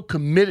he's so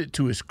committed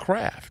to his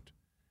craft,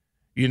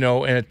 and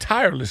a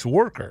tireless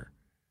worker.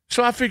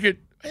 So I figured,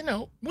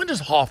 when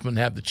does Hoffman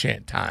have the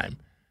time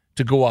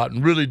to go out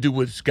and really do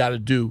what he's got to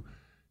do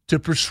to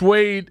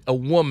persuade a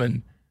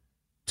woman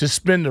to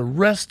spend the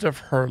rest of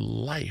her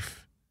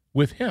life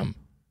with him?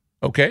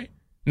 Okay?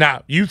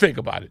 Now, you think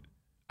about it.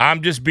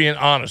 I'm just being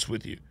honest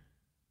with you.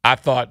 I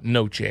thought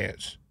no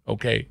chance.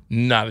 Okay?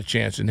 Not a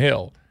chance in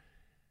hell.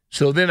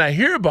 So then I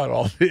hear about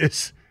all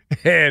this,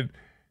 and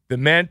the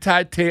Manti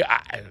Te'o,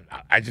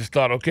 I just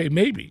thought, okay,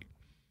 maybe.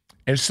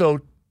 And so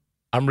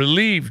I'm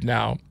relieved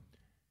now.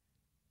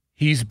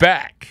 He's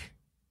back.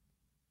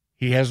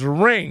 He has a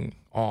ring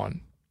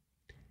on.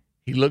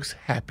 He looks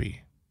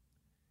happy.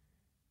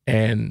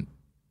 And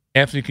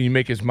Anthony, can you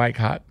make his mic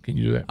hot? Can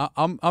you do that?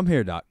 I'm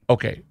here, Doc.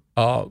 Okay.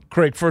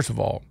 Craig, first of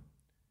all,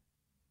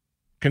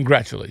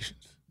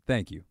 congratulations.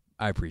 Thank you.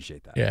 I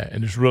appreciate that. Yeah,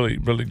 and it's really,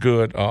 really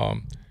good.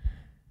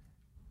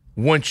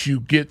 Once you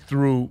get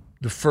through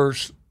the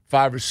first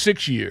 5 or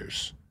 6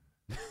 years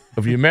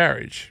of your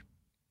marriage,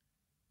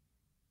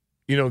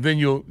 then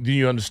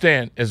you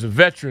understand, as a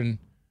veteran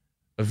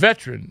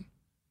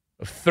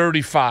of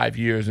 35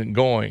 years and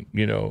going,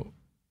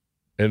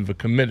 of a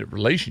committed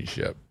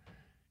relationship,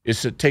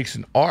 it takes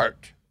an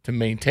art to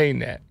maintain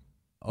that.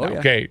 Oh, yeah.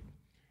 Okay.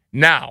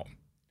 Now,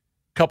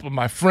 a couple of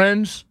my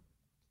friends,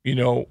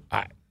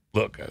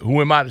 look,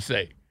 who am I to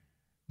say?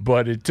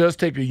 But it does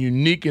take a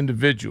unique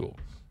individual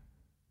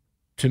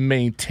to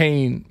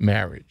maintain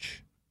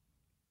marriage.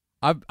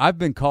 I've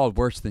been called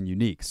worse than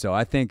unique, so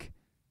I think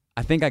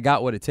I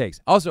got what it takes.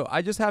 Also,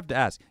 I just have to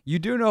ask, you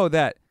do know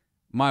that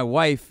my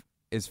wife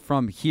is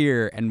from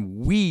here, and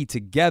we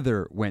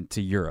together went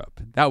to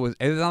Europe.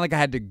 It's not like I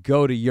had to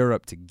go to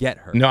Europe to get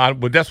her. No,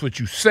 but that's what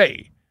you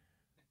say,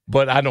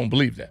 but I don't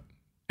believe that.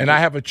 And I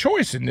have a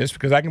choice in this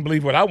because I can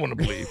believe what I want to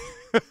believe.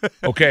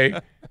 Okay?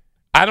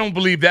 I don't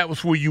believe that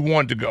was where you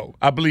wanted to go.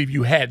 I believe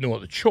you had no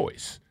other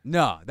choice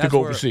to go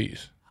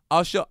overseas.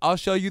 I'll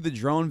show you the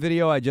drone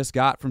video I just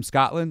got from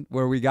Scotland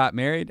where we got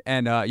married,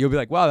 and you'll be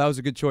like, wow, that was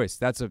a good choice.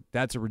 That's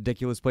a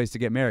ridiculous place to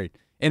get married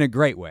in a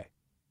great way.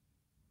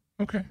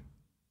 Okay.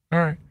 All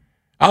right.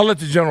 I'll let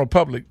the general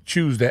public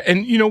choose that.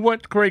 And you know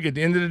what, Craig, at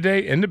the end of the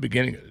day, in the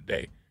beginning of the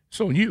day, it's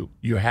on you.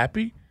 You're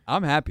happy?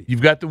 I'm happy.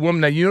 You've got the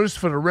woman that you notice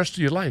for the rest of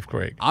your life,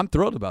 Craig. I'm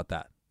thrilled about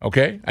that.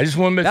 Okay? I just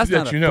want to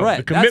let you know. Threat.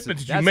 The commitment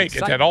that you make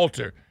exciting. at that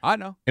altar I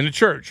know. in the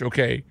church,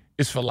 okay,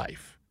 is for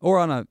life. Or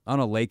on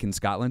a lake in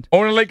Scotland.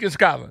 Or on a lake in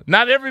Scotland.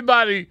 Not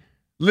everybody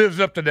lives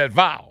up to that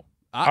vow.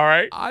 All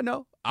right? I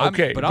know.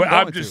 But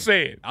I'm just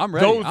saying. I'm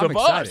ready. Those I'm of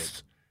excited.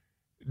 us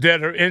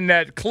that are in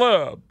that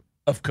club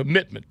of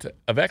commitment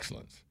of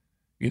excellence,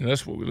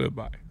 that's what we live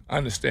by. I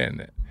understand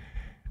that.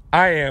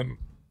 I am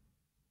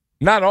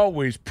not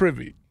always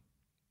privy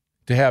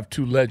to have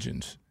two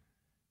legends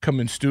come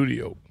in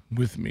studio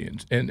with me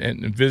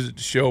and visit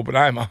the show, but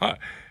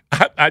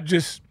I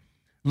just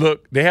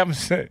look. They haven't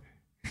signed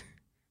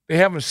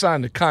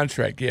the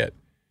contract yet.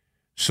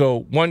 So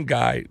one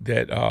guy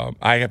that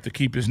I have to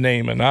keep his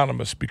name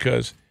anonymous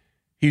because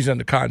he's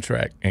under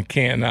contract and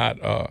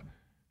cannot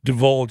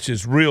divulge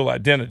his real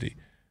identity.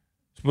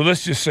 But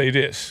let's just say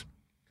this: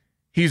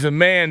 he's a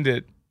man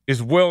that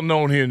is well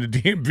known here in the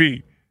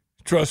DMV.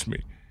 Trust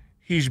me,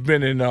 he's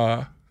been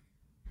in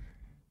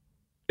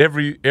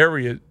every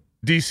area,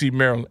 D.C.,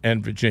 Maryland,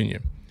 and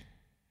Virginia.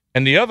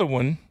 And the other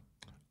one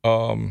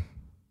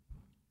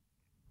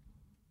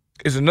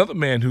is another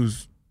man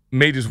who's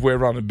made his way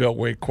around the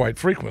Beltway quite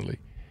frequently,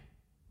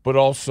 but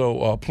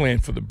also playing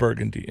for the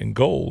Burgundy and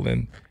Gold,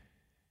 and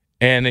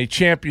a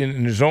champion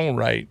in his own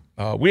right.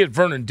 We had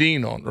Vernon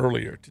Dean on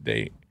earlier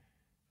today,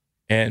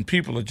 and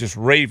people are just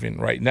raving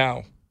right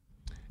now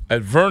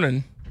at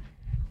Vernon.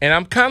 And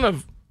I'm kind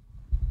of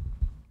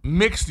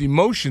mixed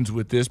emotions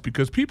with this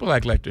because people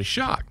act like they're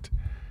shocked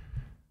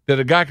that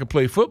a guy could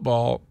play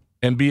football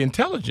and be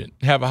intelligent,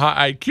 have a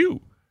high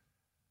IQ.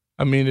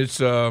 I mean, it's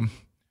some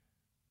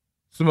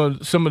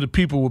of the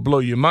people will blow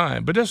your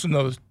mind, but that's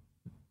another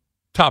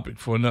topic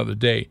for another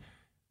day.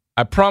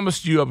 I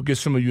promised you I would get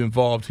some of you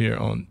involved here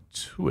on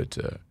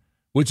Twitter,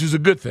 which is a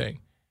good thing,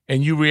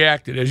 and you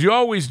reacted as you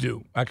always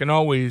do. I can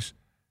always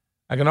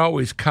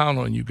count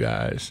on you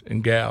guys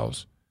and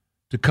gals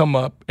to come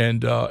up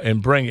and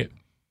bring it.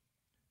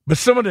 But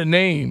some of the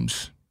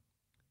names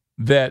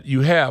that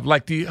you have,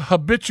 like the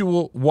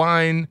habitual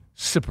wine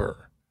sipper,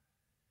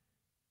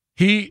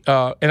 he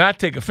and I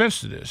take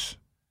offense to this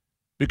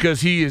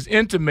because he is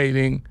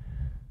intimating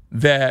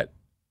that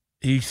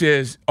he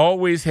says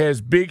always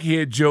has big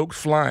head jokes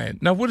flying.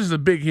 Now, what is a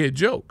big head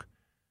joke?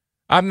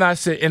 I'm not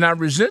saying, and I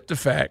resent the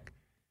fact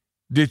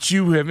that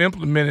you have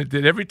implemented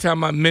that every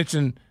time I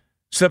mention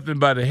something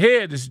about the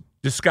head,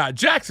 the Scott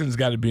Jackson's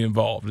got to be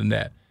involved in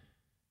that.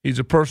 He's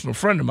a personal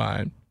friend of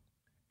mine,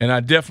 and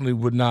I definitely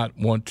would not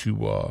want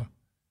to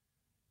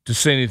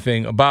say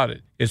anything about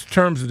it. In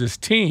terms of this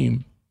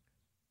team,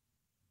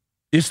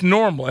 it's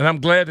normal, and I'm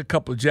glad a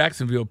couple of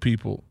Jacksonville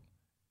people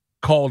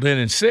called in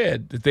and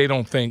said that they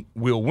don't think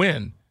we'll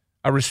win.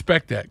 I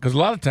respect that because a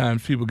lot of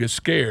times people get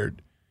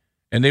scared,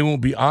 and they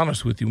won't be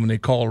honest with you when they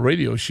call a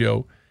radio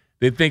show.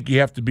 They think you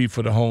have to be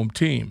for the home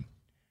team.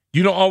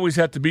 You don't always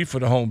have to be for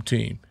the home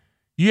team.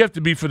 You have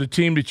to be for the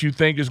team that you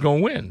think is going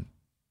to win.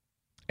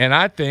 And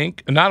I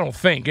think, and I don't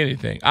think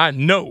anything, I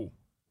know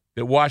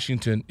that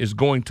Washington is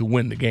going to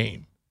win the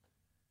game.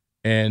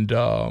 And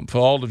for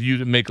all of you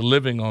that make a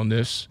living on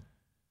this,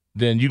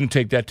 then you can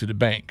take that to the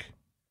bank.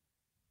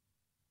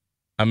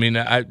 I mean,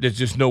 there's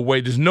just no way.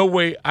 There's no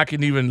way I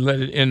can even let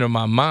it enter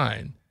my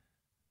mind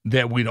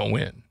that we don't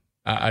win.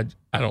 I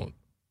don't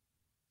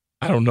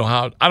know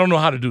how. I don't know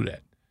how to do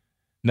that.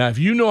 Now, if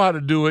you know how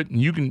to do it and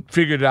you can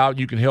figure it out,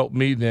 you can help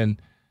me. Then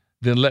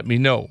let me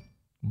know.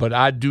 But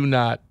I do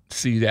not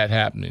see that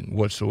happening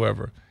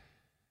whatsoever.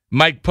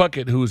 Mike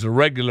Puckett, who's a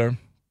regular,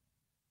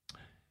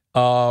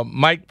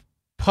 Mike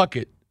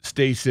Puckett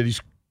states that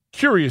he's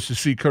curious to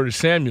see Curtis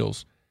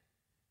Samuels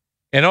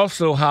and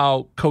also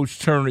how Coach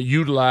Turner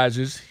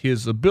utilizes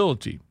his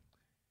ability.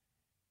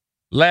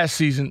 Last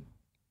season,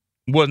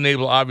 wasn't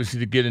able, obviously,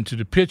 to get into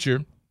the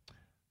picture.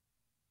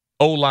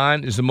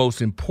 O-line is the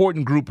most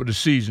important group of the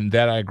season.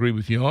 That I agree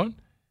with you on.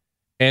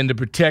 And the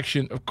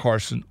protection of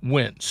Carson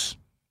Wentz.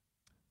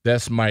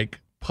 That's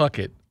Mike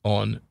Puckett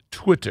on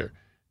Twitter.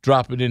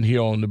 Drop it in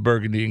here on the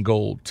Burgundy and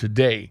Gold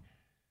today.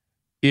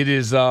 It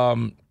is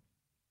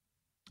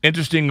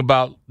interesting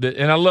about,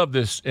 and I love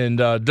this, and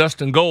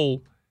Dustin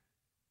Gold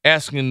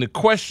asking the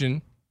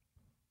question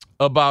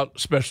about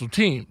special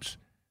teams.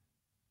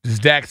 Does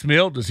Dax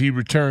Milne, does he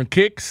return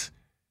kicks?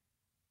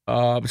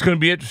 It's going to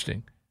be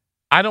interesting.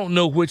 I don't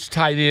know which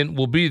tight end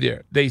will be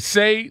there. They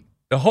say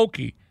the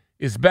Hokie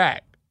is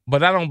back,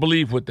 but I don't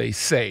believe what they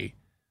say.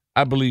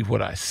 I believe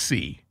what I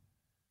see.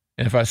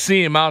 And if I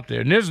see him out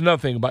there, and there's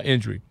another thing about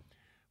injury.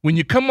 When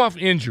you come off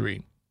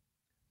injury,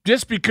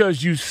 just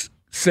because you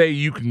say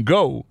you can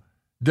go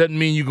doesn't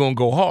mean you're going to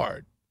go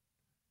hard.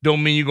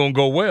 Don't mean you're going to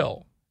go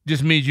well.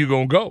 Just means you're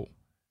going to go.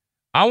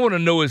 I want to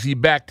know, is he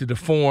back to the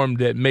form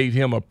that made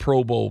him a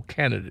Pro Bowl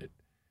candidate?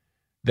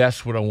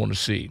 That's what I want to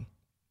see.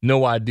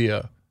 no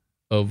idea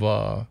of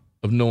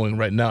knowing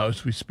right now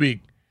as we speak.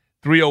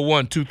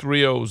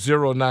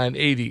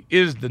 301-230-0980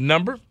 is the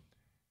number.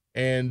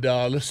 And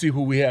let's see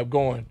who we have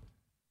going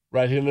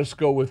right here. Let's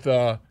go with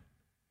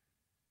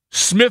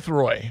Smith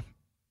Roy.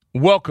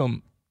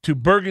 Welcome to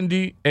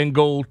Burgundy and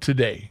Gold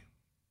Today.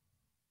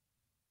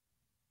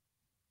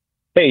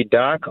 Hey,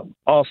 Doc.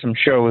 Awesome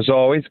show as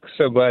always.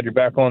 So glad you're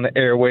back on the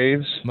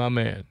airwaves. My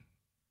man.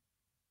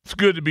 It's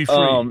good to be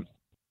free.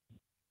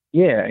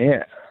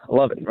 Yeah. I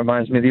love it.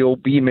 Reminds me of the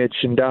old B. Mitch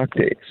and Doc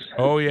days.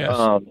 Oh, yes.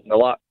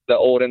 The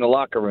old in the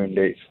locker room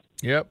days.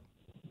 Yep.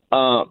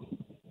 I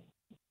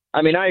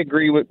mean, I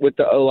agree with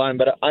the O-line,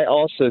 but I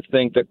also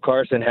think that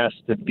Carson has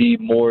to be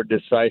more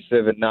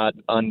decisive and not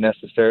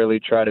unnecessarily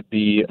try to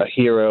be a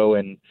hero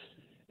and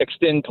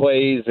extend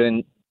plays.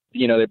 And,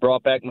 you know, they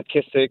brought back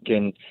McKissick,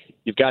 and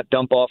you've got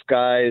dump-off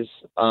guys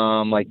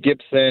like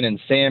Gibson and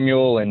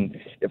Samuel. And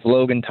if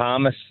Logan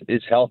Thomas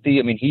is healthy,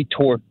 I mean, he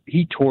tore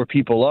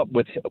people up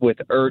with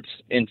Ertz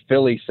in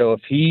Philly. So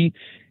if he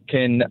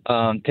can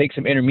take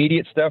some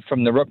intermediate stuff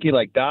from the rookie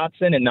like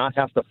Dotson and not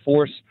have to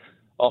force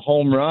a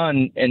home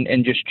run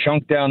and just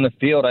chunk down the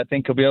field, I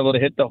think he'll be able to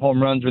hit the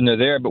home runs when they're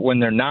there. But when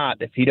they're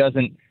not, if he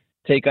doesn't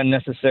take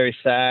unnecessary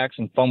sacks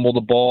and fumble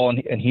the ball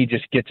and he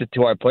just gets it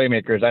to our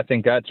playmakers, I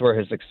think that's where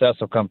his success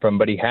will come from.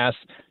 But he has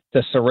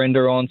to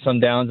surrender on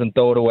some downs and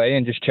throw it away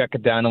and just check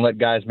it down and let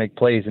guys make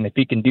plays. And if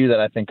he can do that,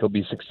 I think he'll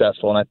be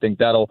successful. And I think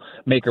that'll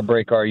make or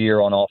break our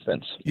year on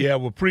offense. Yeah,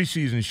 well,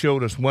 preseason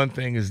showed us one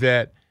thing is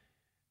that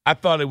I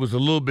thought it was a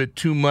little bit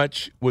too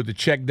much with the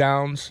check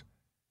downs.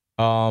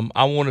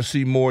 I want to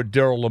see more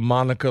Daryl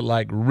LaMonica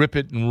like rip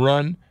it and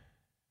run,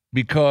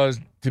 because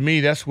to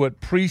me that's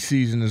what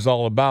preseason is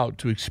all about,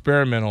 to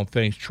experiment on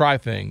things, try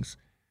things.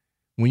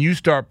 When you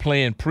start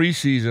playing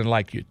preseason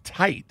like you're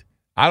tight,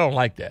 I don't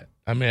like that.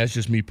 I mean, that's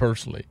just me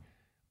personally.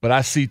 But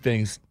I see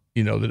things,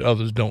 you know, that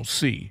others don't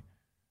see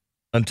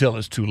until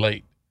it's too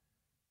late.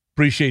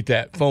 Appreciate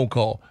that phone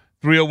call.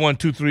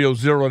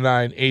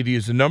 301-230-0980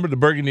 is the number. The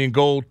Burgundy and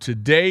Gold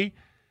Today.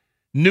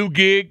 New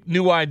gig,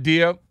 new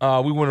idea.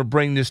 We want to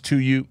bring this to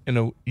you in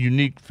a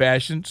unique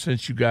fashion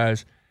since you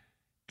guys,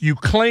 you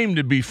claim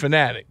to be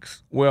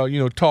fanatics. Well, you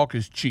know, talk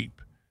is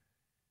cheap.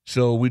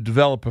 So we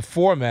develop a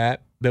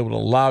format that will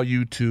allow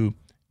you to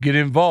get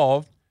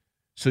involved.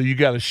 So you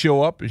got to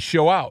show up and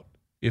show out.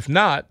 If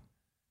not,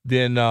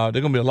 then there are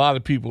going to be a lot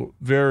of people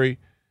very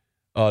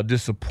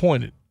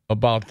disappointed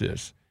about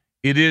this.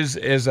 It is,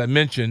 as I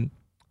mentioned,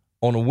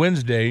 on a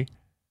Wednesday,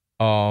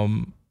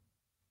 and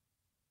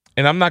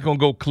I'm not going to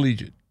go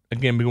collegiate.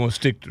 Again, we're going to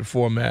stick to the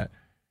format.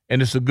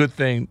 And it's a good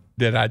thing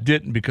that I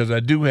didn't, because I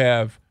do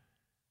have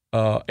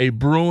a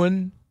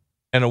Bruin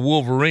and a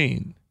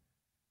Wolverine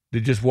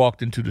that just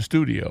walked into the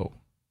studio.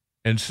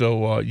 And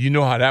so you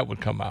know how that would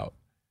come out.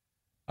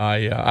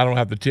 I don't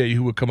have to tell you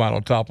who would come out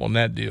on top on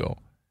that deal.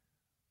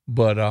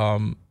 But I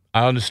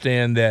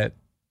understand that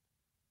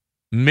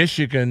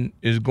Michigan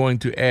is going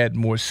to add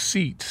more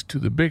seats to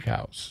the Big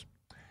House.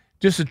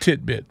 Just a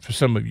tidbit for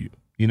some of you.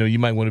 You know, you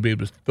might want to be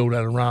able to throw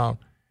that around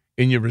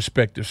in your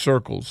respective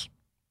circles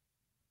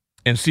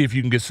and see if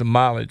you can get some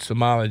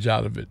mileage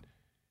out of it.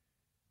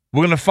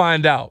 We're going to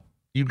find out.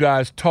 You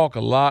guys talk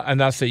a lot,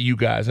 and I say you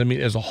guys, I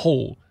mean as a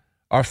whole,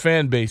 our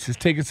fan base is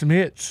taking some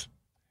hits.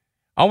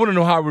 I want to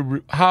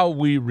know how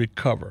we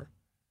recover.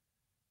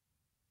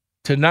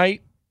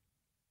 Tonight,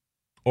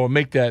 or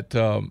make that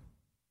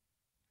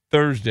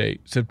Thursday,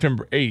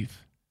 September 8th,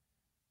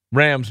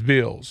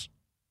 Rams-Bills.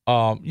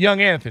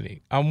 Young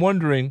Anthony, I'm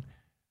wondering,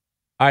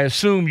 I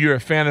assume you're a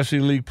fantasy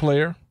league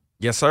player?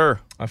 Yes, sir.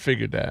 I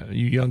figured that.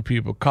 You young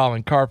people,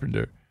 Colin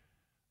Carpenter,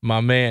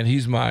 my man,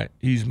 he's my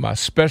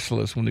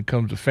specialist when it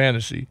comes to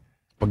fantasy.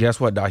 Well, guess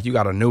what, Doc? You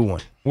got a new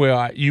one.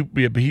 Well,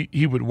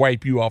 he would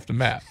wipe you off the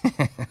map.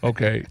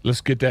 Okay, let's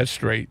get that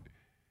straight.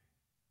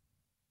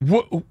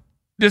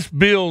 This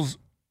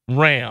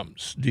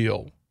Bills-Rams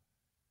deal,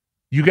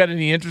 you got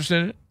any interest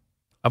in it?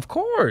 Of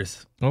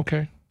course.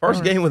 Okay.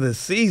 First game of the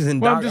season,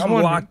 Doc. I'm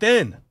locked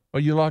in. Oh,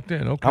 you locked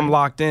in? Okay. I'm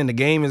locked in. The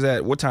game is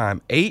at what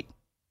time? 8?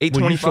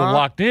 8:25? Well, you so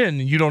locked in,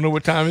 and you don't know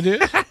what time it is?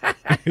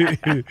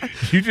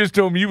 You just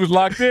told me you was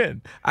locked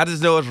in. I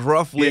just know it's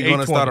roughly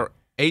going to start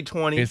at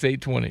 8:20. It's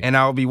 8:20. And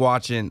I'll be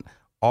watching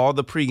all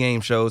the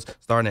pregame shows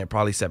starting at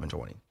probably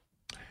 7:20.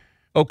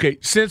 Okay,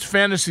 since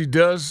fantasy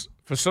does,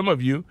 for some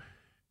of you,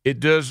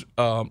 it does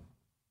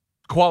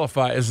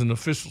qualify as an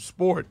official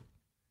sport,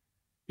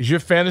 is your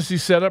fantasy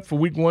set up for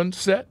week 1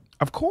 set?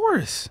 Of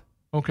course.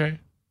 Okay.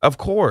 Of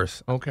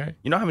course. Okay.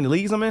 You know how many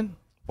leagues I'm in?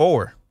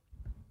 4.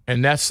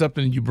 And that's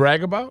something you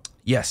brag about?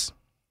 Yes.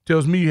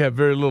 Tells me you have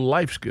very little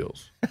life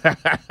skills.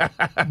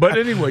 But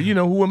anyway, you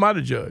know, who am I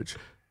to judge?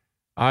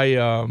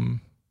 Okay.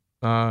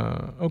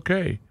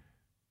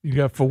 You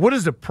got what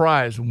does the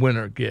prize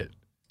winner get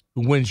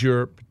who wins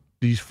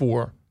these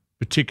 4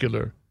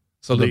 particular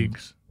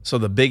leagues? So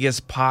the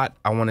biggest pot,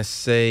 I want to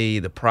say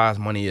the prize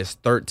money is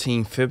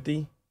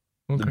 $1,350.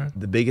 Okay.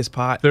 The biggest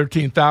pot.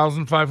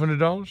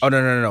 $13,500? Oh,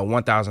 no.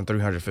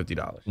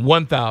 $1,350.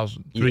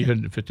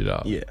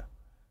 $1,350. Yeah.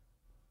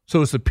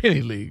 So it's a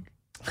penny league.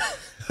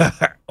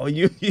 Oh,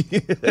 you?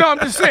 No, I'm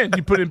just saying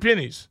you put in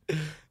pennies.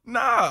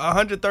 Nah,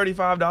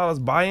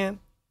 $135 buy-in.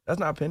 That's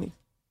not pennies.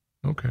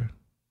 Okay.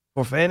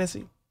 For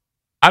fantasy?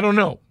 I don't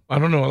know.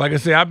 Like I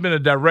say, I've been a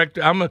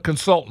director. I'm a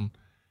consultant.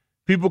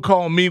 People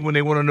call me when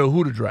they want to know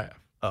who to draft.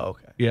 Oh,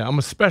 okay. Yeah, I'm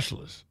a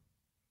specialist.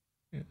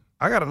 Yeah.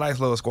 I got a nice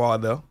little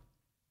squad, though.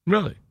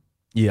 Really?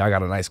 Yeah, I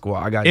got a nice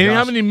squad. I got. And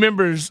how many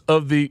members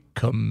of the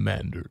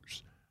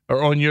Commanders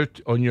are on your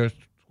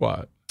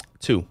squad?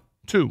 2.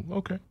 2.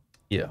 Okay.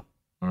 Yeah.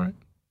 All right.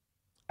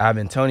 I have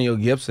Antonio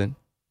Gibson.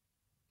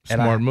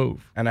 Smart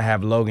move. And I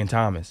have Logan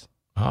Thomas.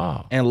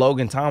 Ah. And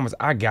Logan Thomas,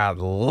 I got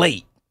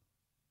late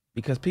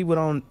because people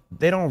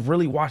don't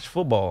really watch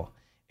football.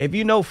 If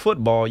you know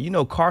football, you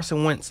know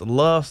Carson Wentz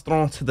loves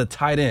throwing to the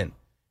tight end.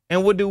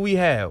 And what do we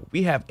have?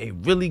 We have a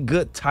really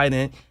good tight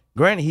end.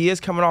 Granted, he is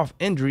coming off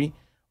injury,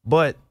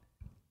 but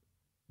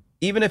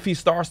even if he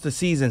starts the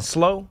season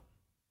slow,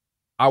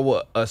 I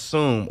would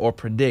assume or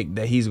predict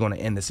that he's going to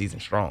end the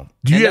season strong.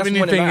 Do you have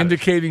anything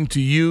indicating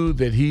to you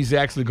that he's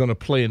actually going to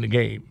play in the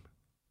game?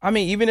 I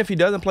mean, even if he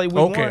doesn't play week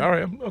 1. Okay, all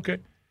right, okay.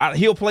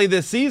 He'll play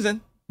this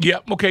season.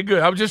 Yep, okay,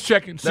 good. I was just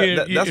checking.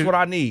 That's what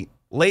I need.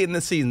 Late in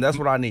the season, that's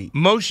what I need.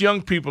 Most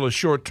young people are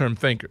short-term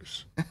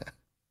thinkers.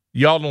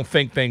 Y'all don't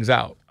think things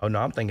out. Oh, no,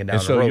 I'm thinking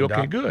down the road,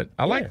 okay, Doc. good.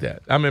 I like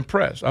that. I'm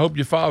impressed. I hope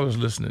your father's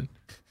listening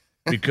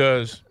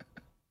because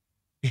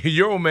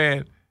your old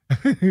man,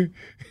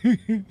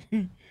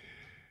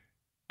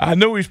 I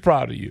know he's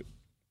proud of you,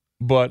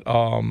 but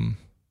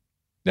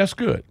that's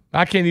good.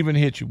 I can't even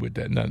hit you with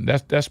that. Nothing.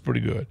 That's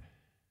pretty good.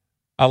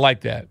 I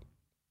like that.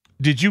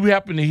 Did you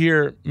happen to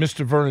hear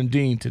Mr. Vernon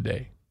Dean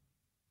today?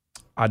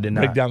 I did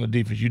not. Break down the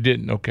defense. You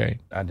didn't? Okay.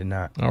 I did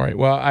not. All right.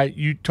 Well,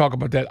 you talk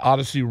about that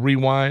Odyssey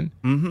Rewind.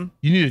 Mm-hmm.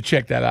 You need to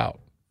check that out.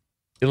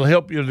 It'll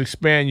help you to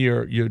expand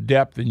your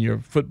depth and your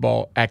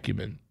football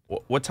acumen.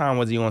 What time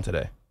was he on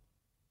today?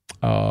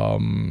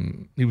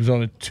 He was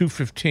on at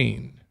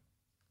 2:15.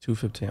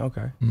 2:15.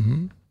 Okay.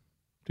 Mm-hmm.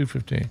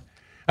 2:15.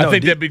 I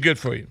think that'd be good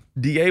for you.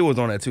 DA was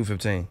on at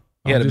 2:15.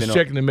 I'm just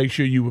checking to make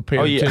sure you were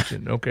paying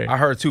attention. Okay. I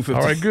heard 2:15.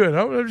 All right, good.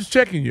 I'm just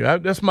checking you.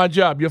 That's my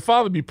job. Your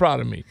father be proud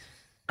of me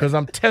because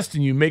I'm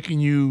testing you, making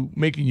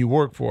you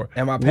work for.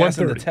 Am I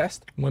passing the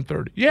test?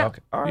 1:30. Yeah.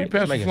 Okay. All right. You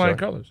passed with flying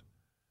colors.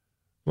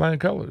 Flying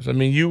colors. I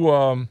mean, you.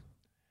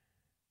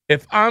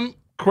 If I'm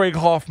Craig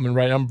Hoffman,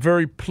 right, I'm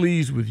very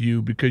pleased with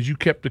you because you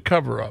kept the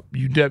cover up.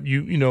 You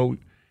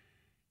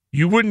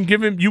wouldn't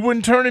give him. You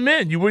wouldn't turn him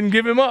in. You wouldn't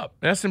give him up.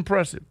 That's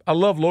impressive. I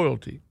love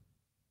loyalty.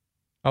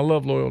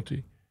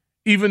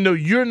 Even though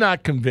you're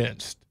not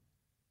convinced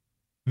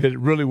that it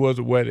really was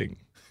a wedding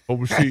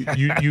overseas,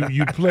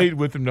 you played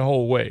with him the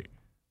whole way.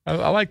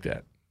 I like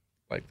that.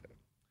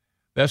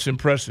 That's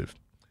impressive.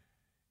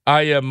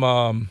 I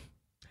am.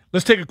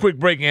 Let's take a quick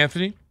break,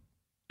 Anthony,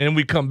 and when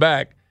we come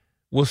back,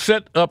 we'll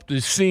set up the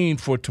scene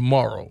for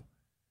tomorrow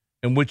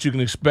and what you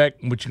can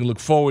expect and what you can look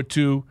forward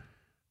to.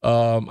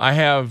 I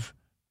have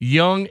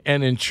young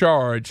and in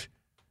charge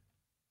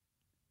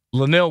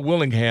Linnell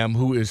Willingham,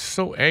 who is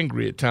so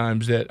angry at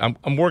times that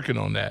I'm working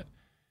on that.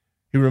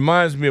 He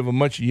reminds me of a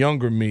much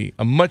younger me.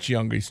 I'm much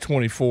younger. He's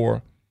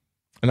 24,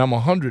 and I'm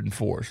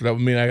 104, so that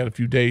would mean I got a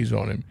few days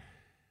on him.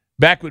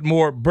 Back with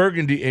more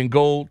Burgundy and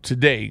Gold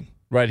today,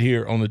 right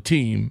here on the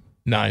Team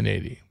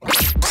 980.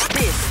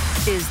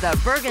 This is the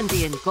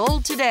Burgundy and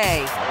Gold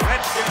Today. The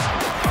Redskins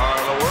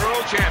are the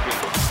world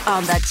champions.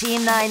 On the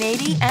Team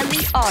 980 and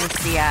the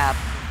Odyssey app.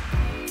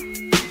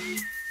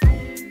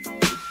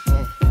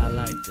 I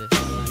like this.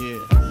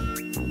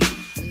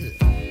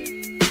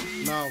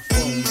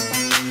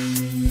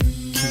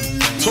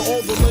 To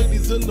all the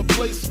ladies in the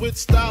place with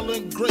style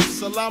and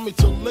grace, allow me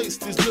to lace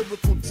these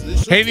lyrical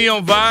decisions. Hey,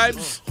 Neon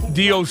Vibes,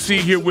 DOC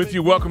here with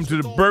you. Welcome to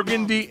the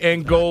Burgundy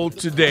and Gold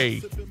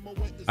today.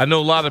 I know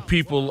a lot of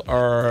people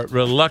are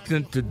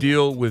reluctant to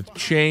deal with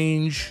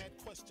change.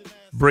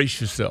 Brace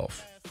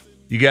yourself.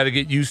 You got to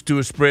get used to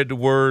it. Spread the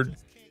word.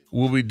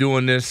 We'll be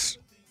doing this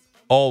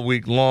all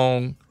week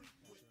long.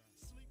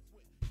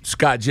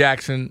 Scott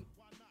Jackson,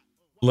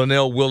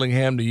 Linnell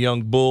Willingham, the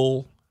young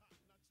bull.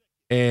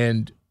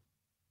 And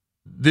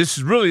this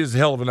really is a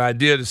hell of an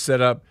idea to set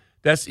up.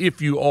 That's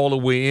if you all the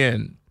way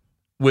in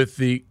with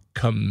the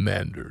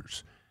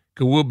Commanders.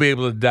 Because we'll be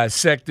able to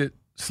dissect it,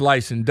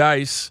 slice and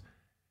dice,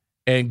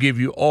 and give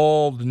you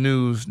all the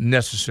news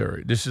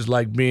necessary. This is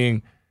like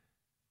being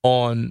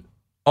on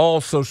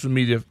all social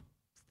media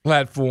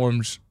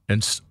platforms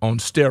and on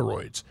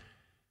steroids.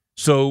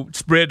 So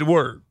spread the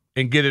word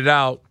and get it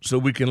out so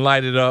we can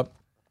light it up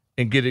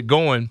and get it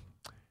going.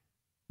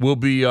 We'll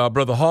be,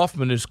 Brother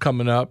Hoffman is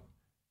coming up.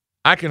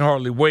 I can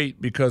hardly wait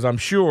because I'm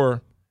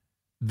sure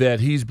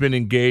that he's been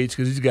engaged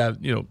because he's got,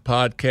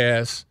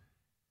 podcasts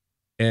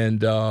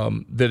and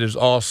that is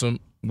awesome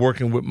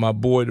working with my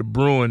boy, the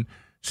Bruin.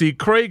 See,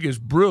 Craig is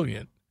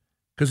brilliant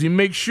because he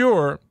makes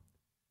sure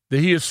that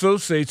he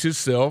associates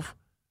himself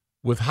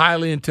with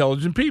highly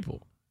intelligent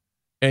people.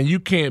 And you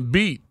can't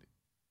beat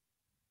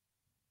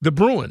the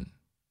Bruin.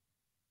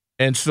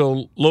 And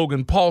so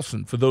Logan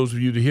Paulson, for those of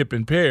you the hip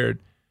impaired,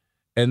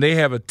 and they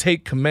have a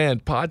Take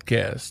Command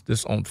podcast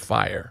that's on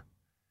fire.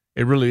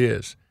 It really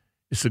is.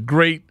 It's a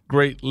great,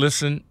 great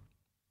listen.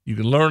 You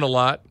can learn a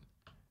lot,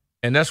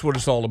 and that's what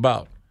it's all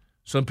about.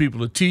 Some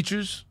people are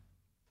teachers,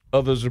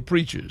 others are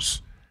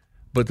preachers.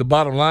 But the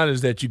bottom line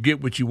is that you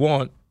get what you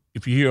want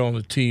if you're here on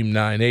the Team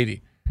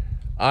 980.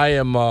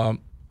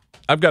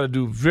 I've got to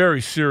do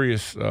very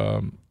serious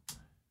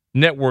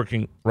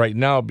networking right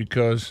now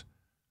because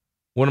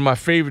one of my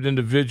favorite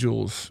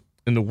individuals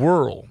in the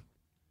world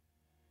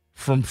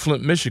from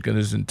Flint, Michigan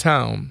is in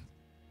town.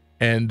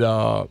 And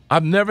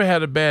I've never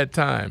had a bad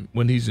time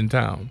when he's in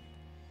town.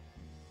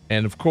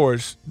 And, of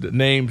course, the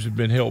names have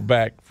been held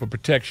back for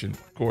protection,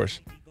 of course,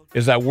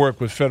 as I work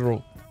with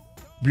Federal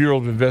Bureau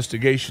of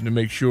Investigation to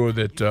make sure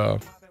that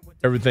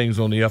everything's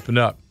on the up and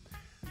up.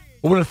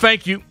 I want to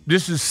thank you.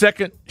 This is the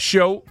second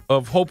show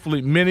of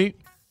hopefully many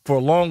for a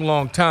long,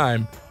 long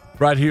time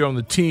right here on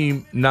the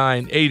Team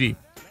 980.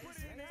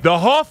 The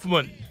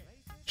Hoffman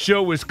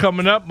Show is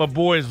coming up. My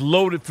boy is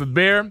loaded for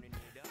bear,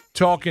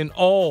 talking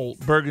all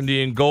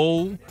burgundy and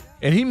gold,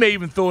 and he may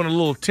even throw in a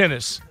little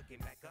tennis.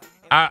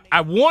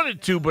 I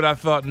wanted to, but I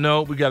thought,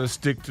 no, we got to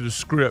stick to the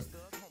script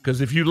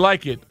because if you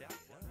like it,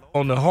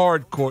 on the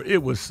hard court,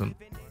 it was some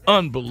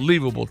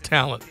unbelievable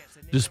talent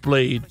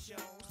displayed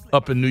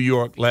up in New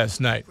York last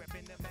night.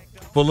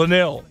 For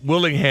Linnell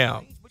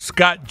Willingham,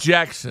 Scott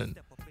Jackson,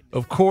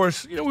 of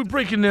course, we're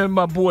breaking in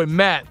my boy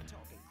Matt,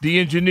 the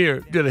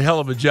engineer, did a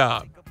hell of a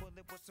job.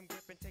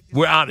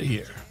 We're out of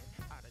here.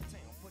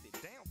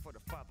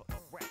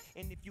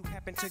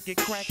 To get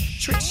cracked,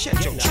 trick,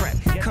 shut your trap.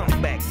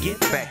 Come back, get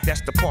back.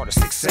 That's the part of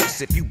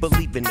success. If you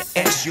believe in the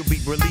S, you'll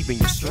be relieving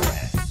your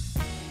stress.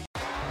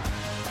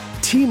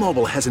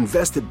 T-Mobile has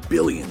invested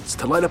billions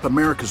to light up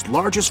America's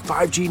largest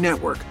 5G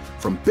network,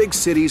 from big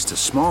cities to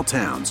small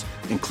towns,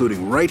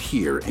 including right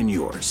here in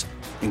yours.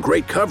 And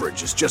great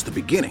coverage is just the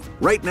beginning.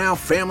 Right now,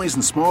 families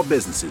and small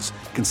businesses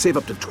can save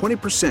up to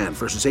 20%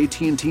 versus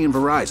AT&T and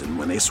Verizon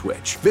when they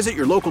switch. Visit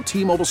your local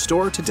T-Mobile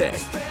store today.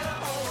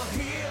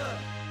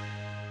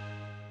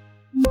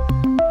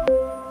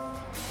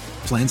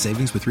 Plan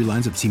savings with 3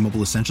 lines of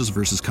T-Mobile Essentials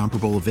versus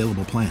comparable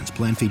available plans.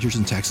 Plan features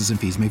and taxes and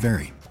fees may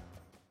vary.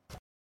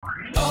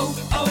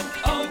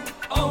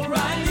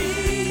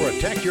 O'Reilly.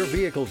 Protect your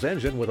vehicle's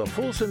engine with a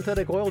full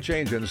synthetic oil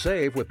change and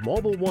save with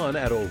Mobil 1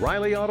 at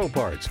O'Reilly Auto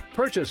Parts.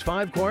 Purchase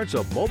 5 quarts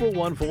of Mobil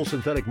 1 full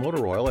synthetic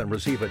motor oil and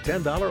receive a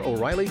 $10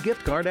 O'Reilly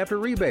gift card after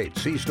rebate.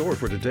 See store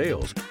for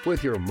details.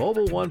 With your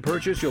Mobil 1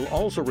 purchase, you'll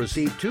also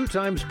receive 2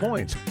 times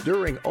points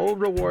during O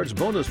Rewards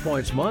Bonus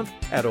Points Month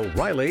at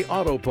O'Reilly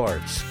Auto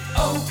Parts.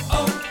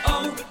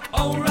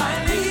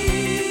 O'Reilly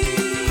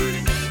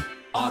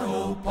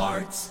Auto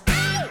Parts.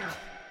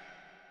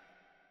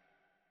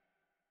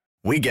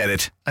 We get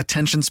it.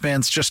 Attention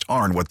spans just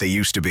aren't what they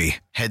used to be.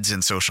 Heads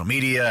in social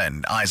media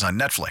and eyes on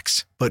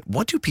Netflix. But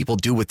what do people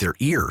do with their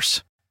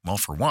ears? Well,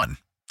 for one,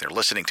 they're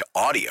listening to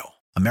audio.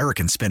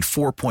 Americans spend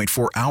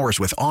 4.4 hours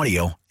with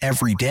audio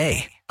every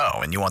day. Oh,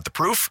 and you want the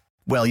proof?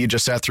 Well, you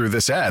just sat through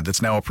this ad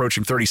that's now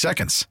approaching 30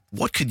 seconds.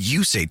 What could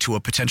you say to a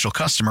potential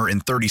customer in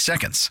 30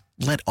 seconds?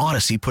 Let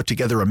Odyssey put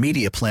together a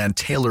media plan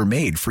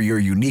tailor-made for your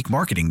unique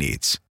marketing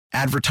needs.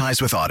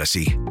 Advertise with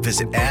Odyssey.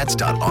 Visit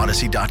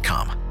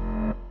ads.odyssey.com.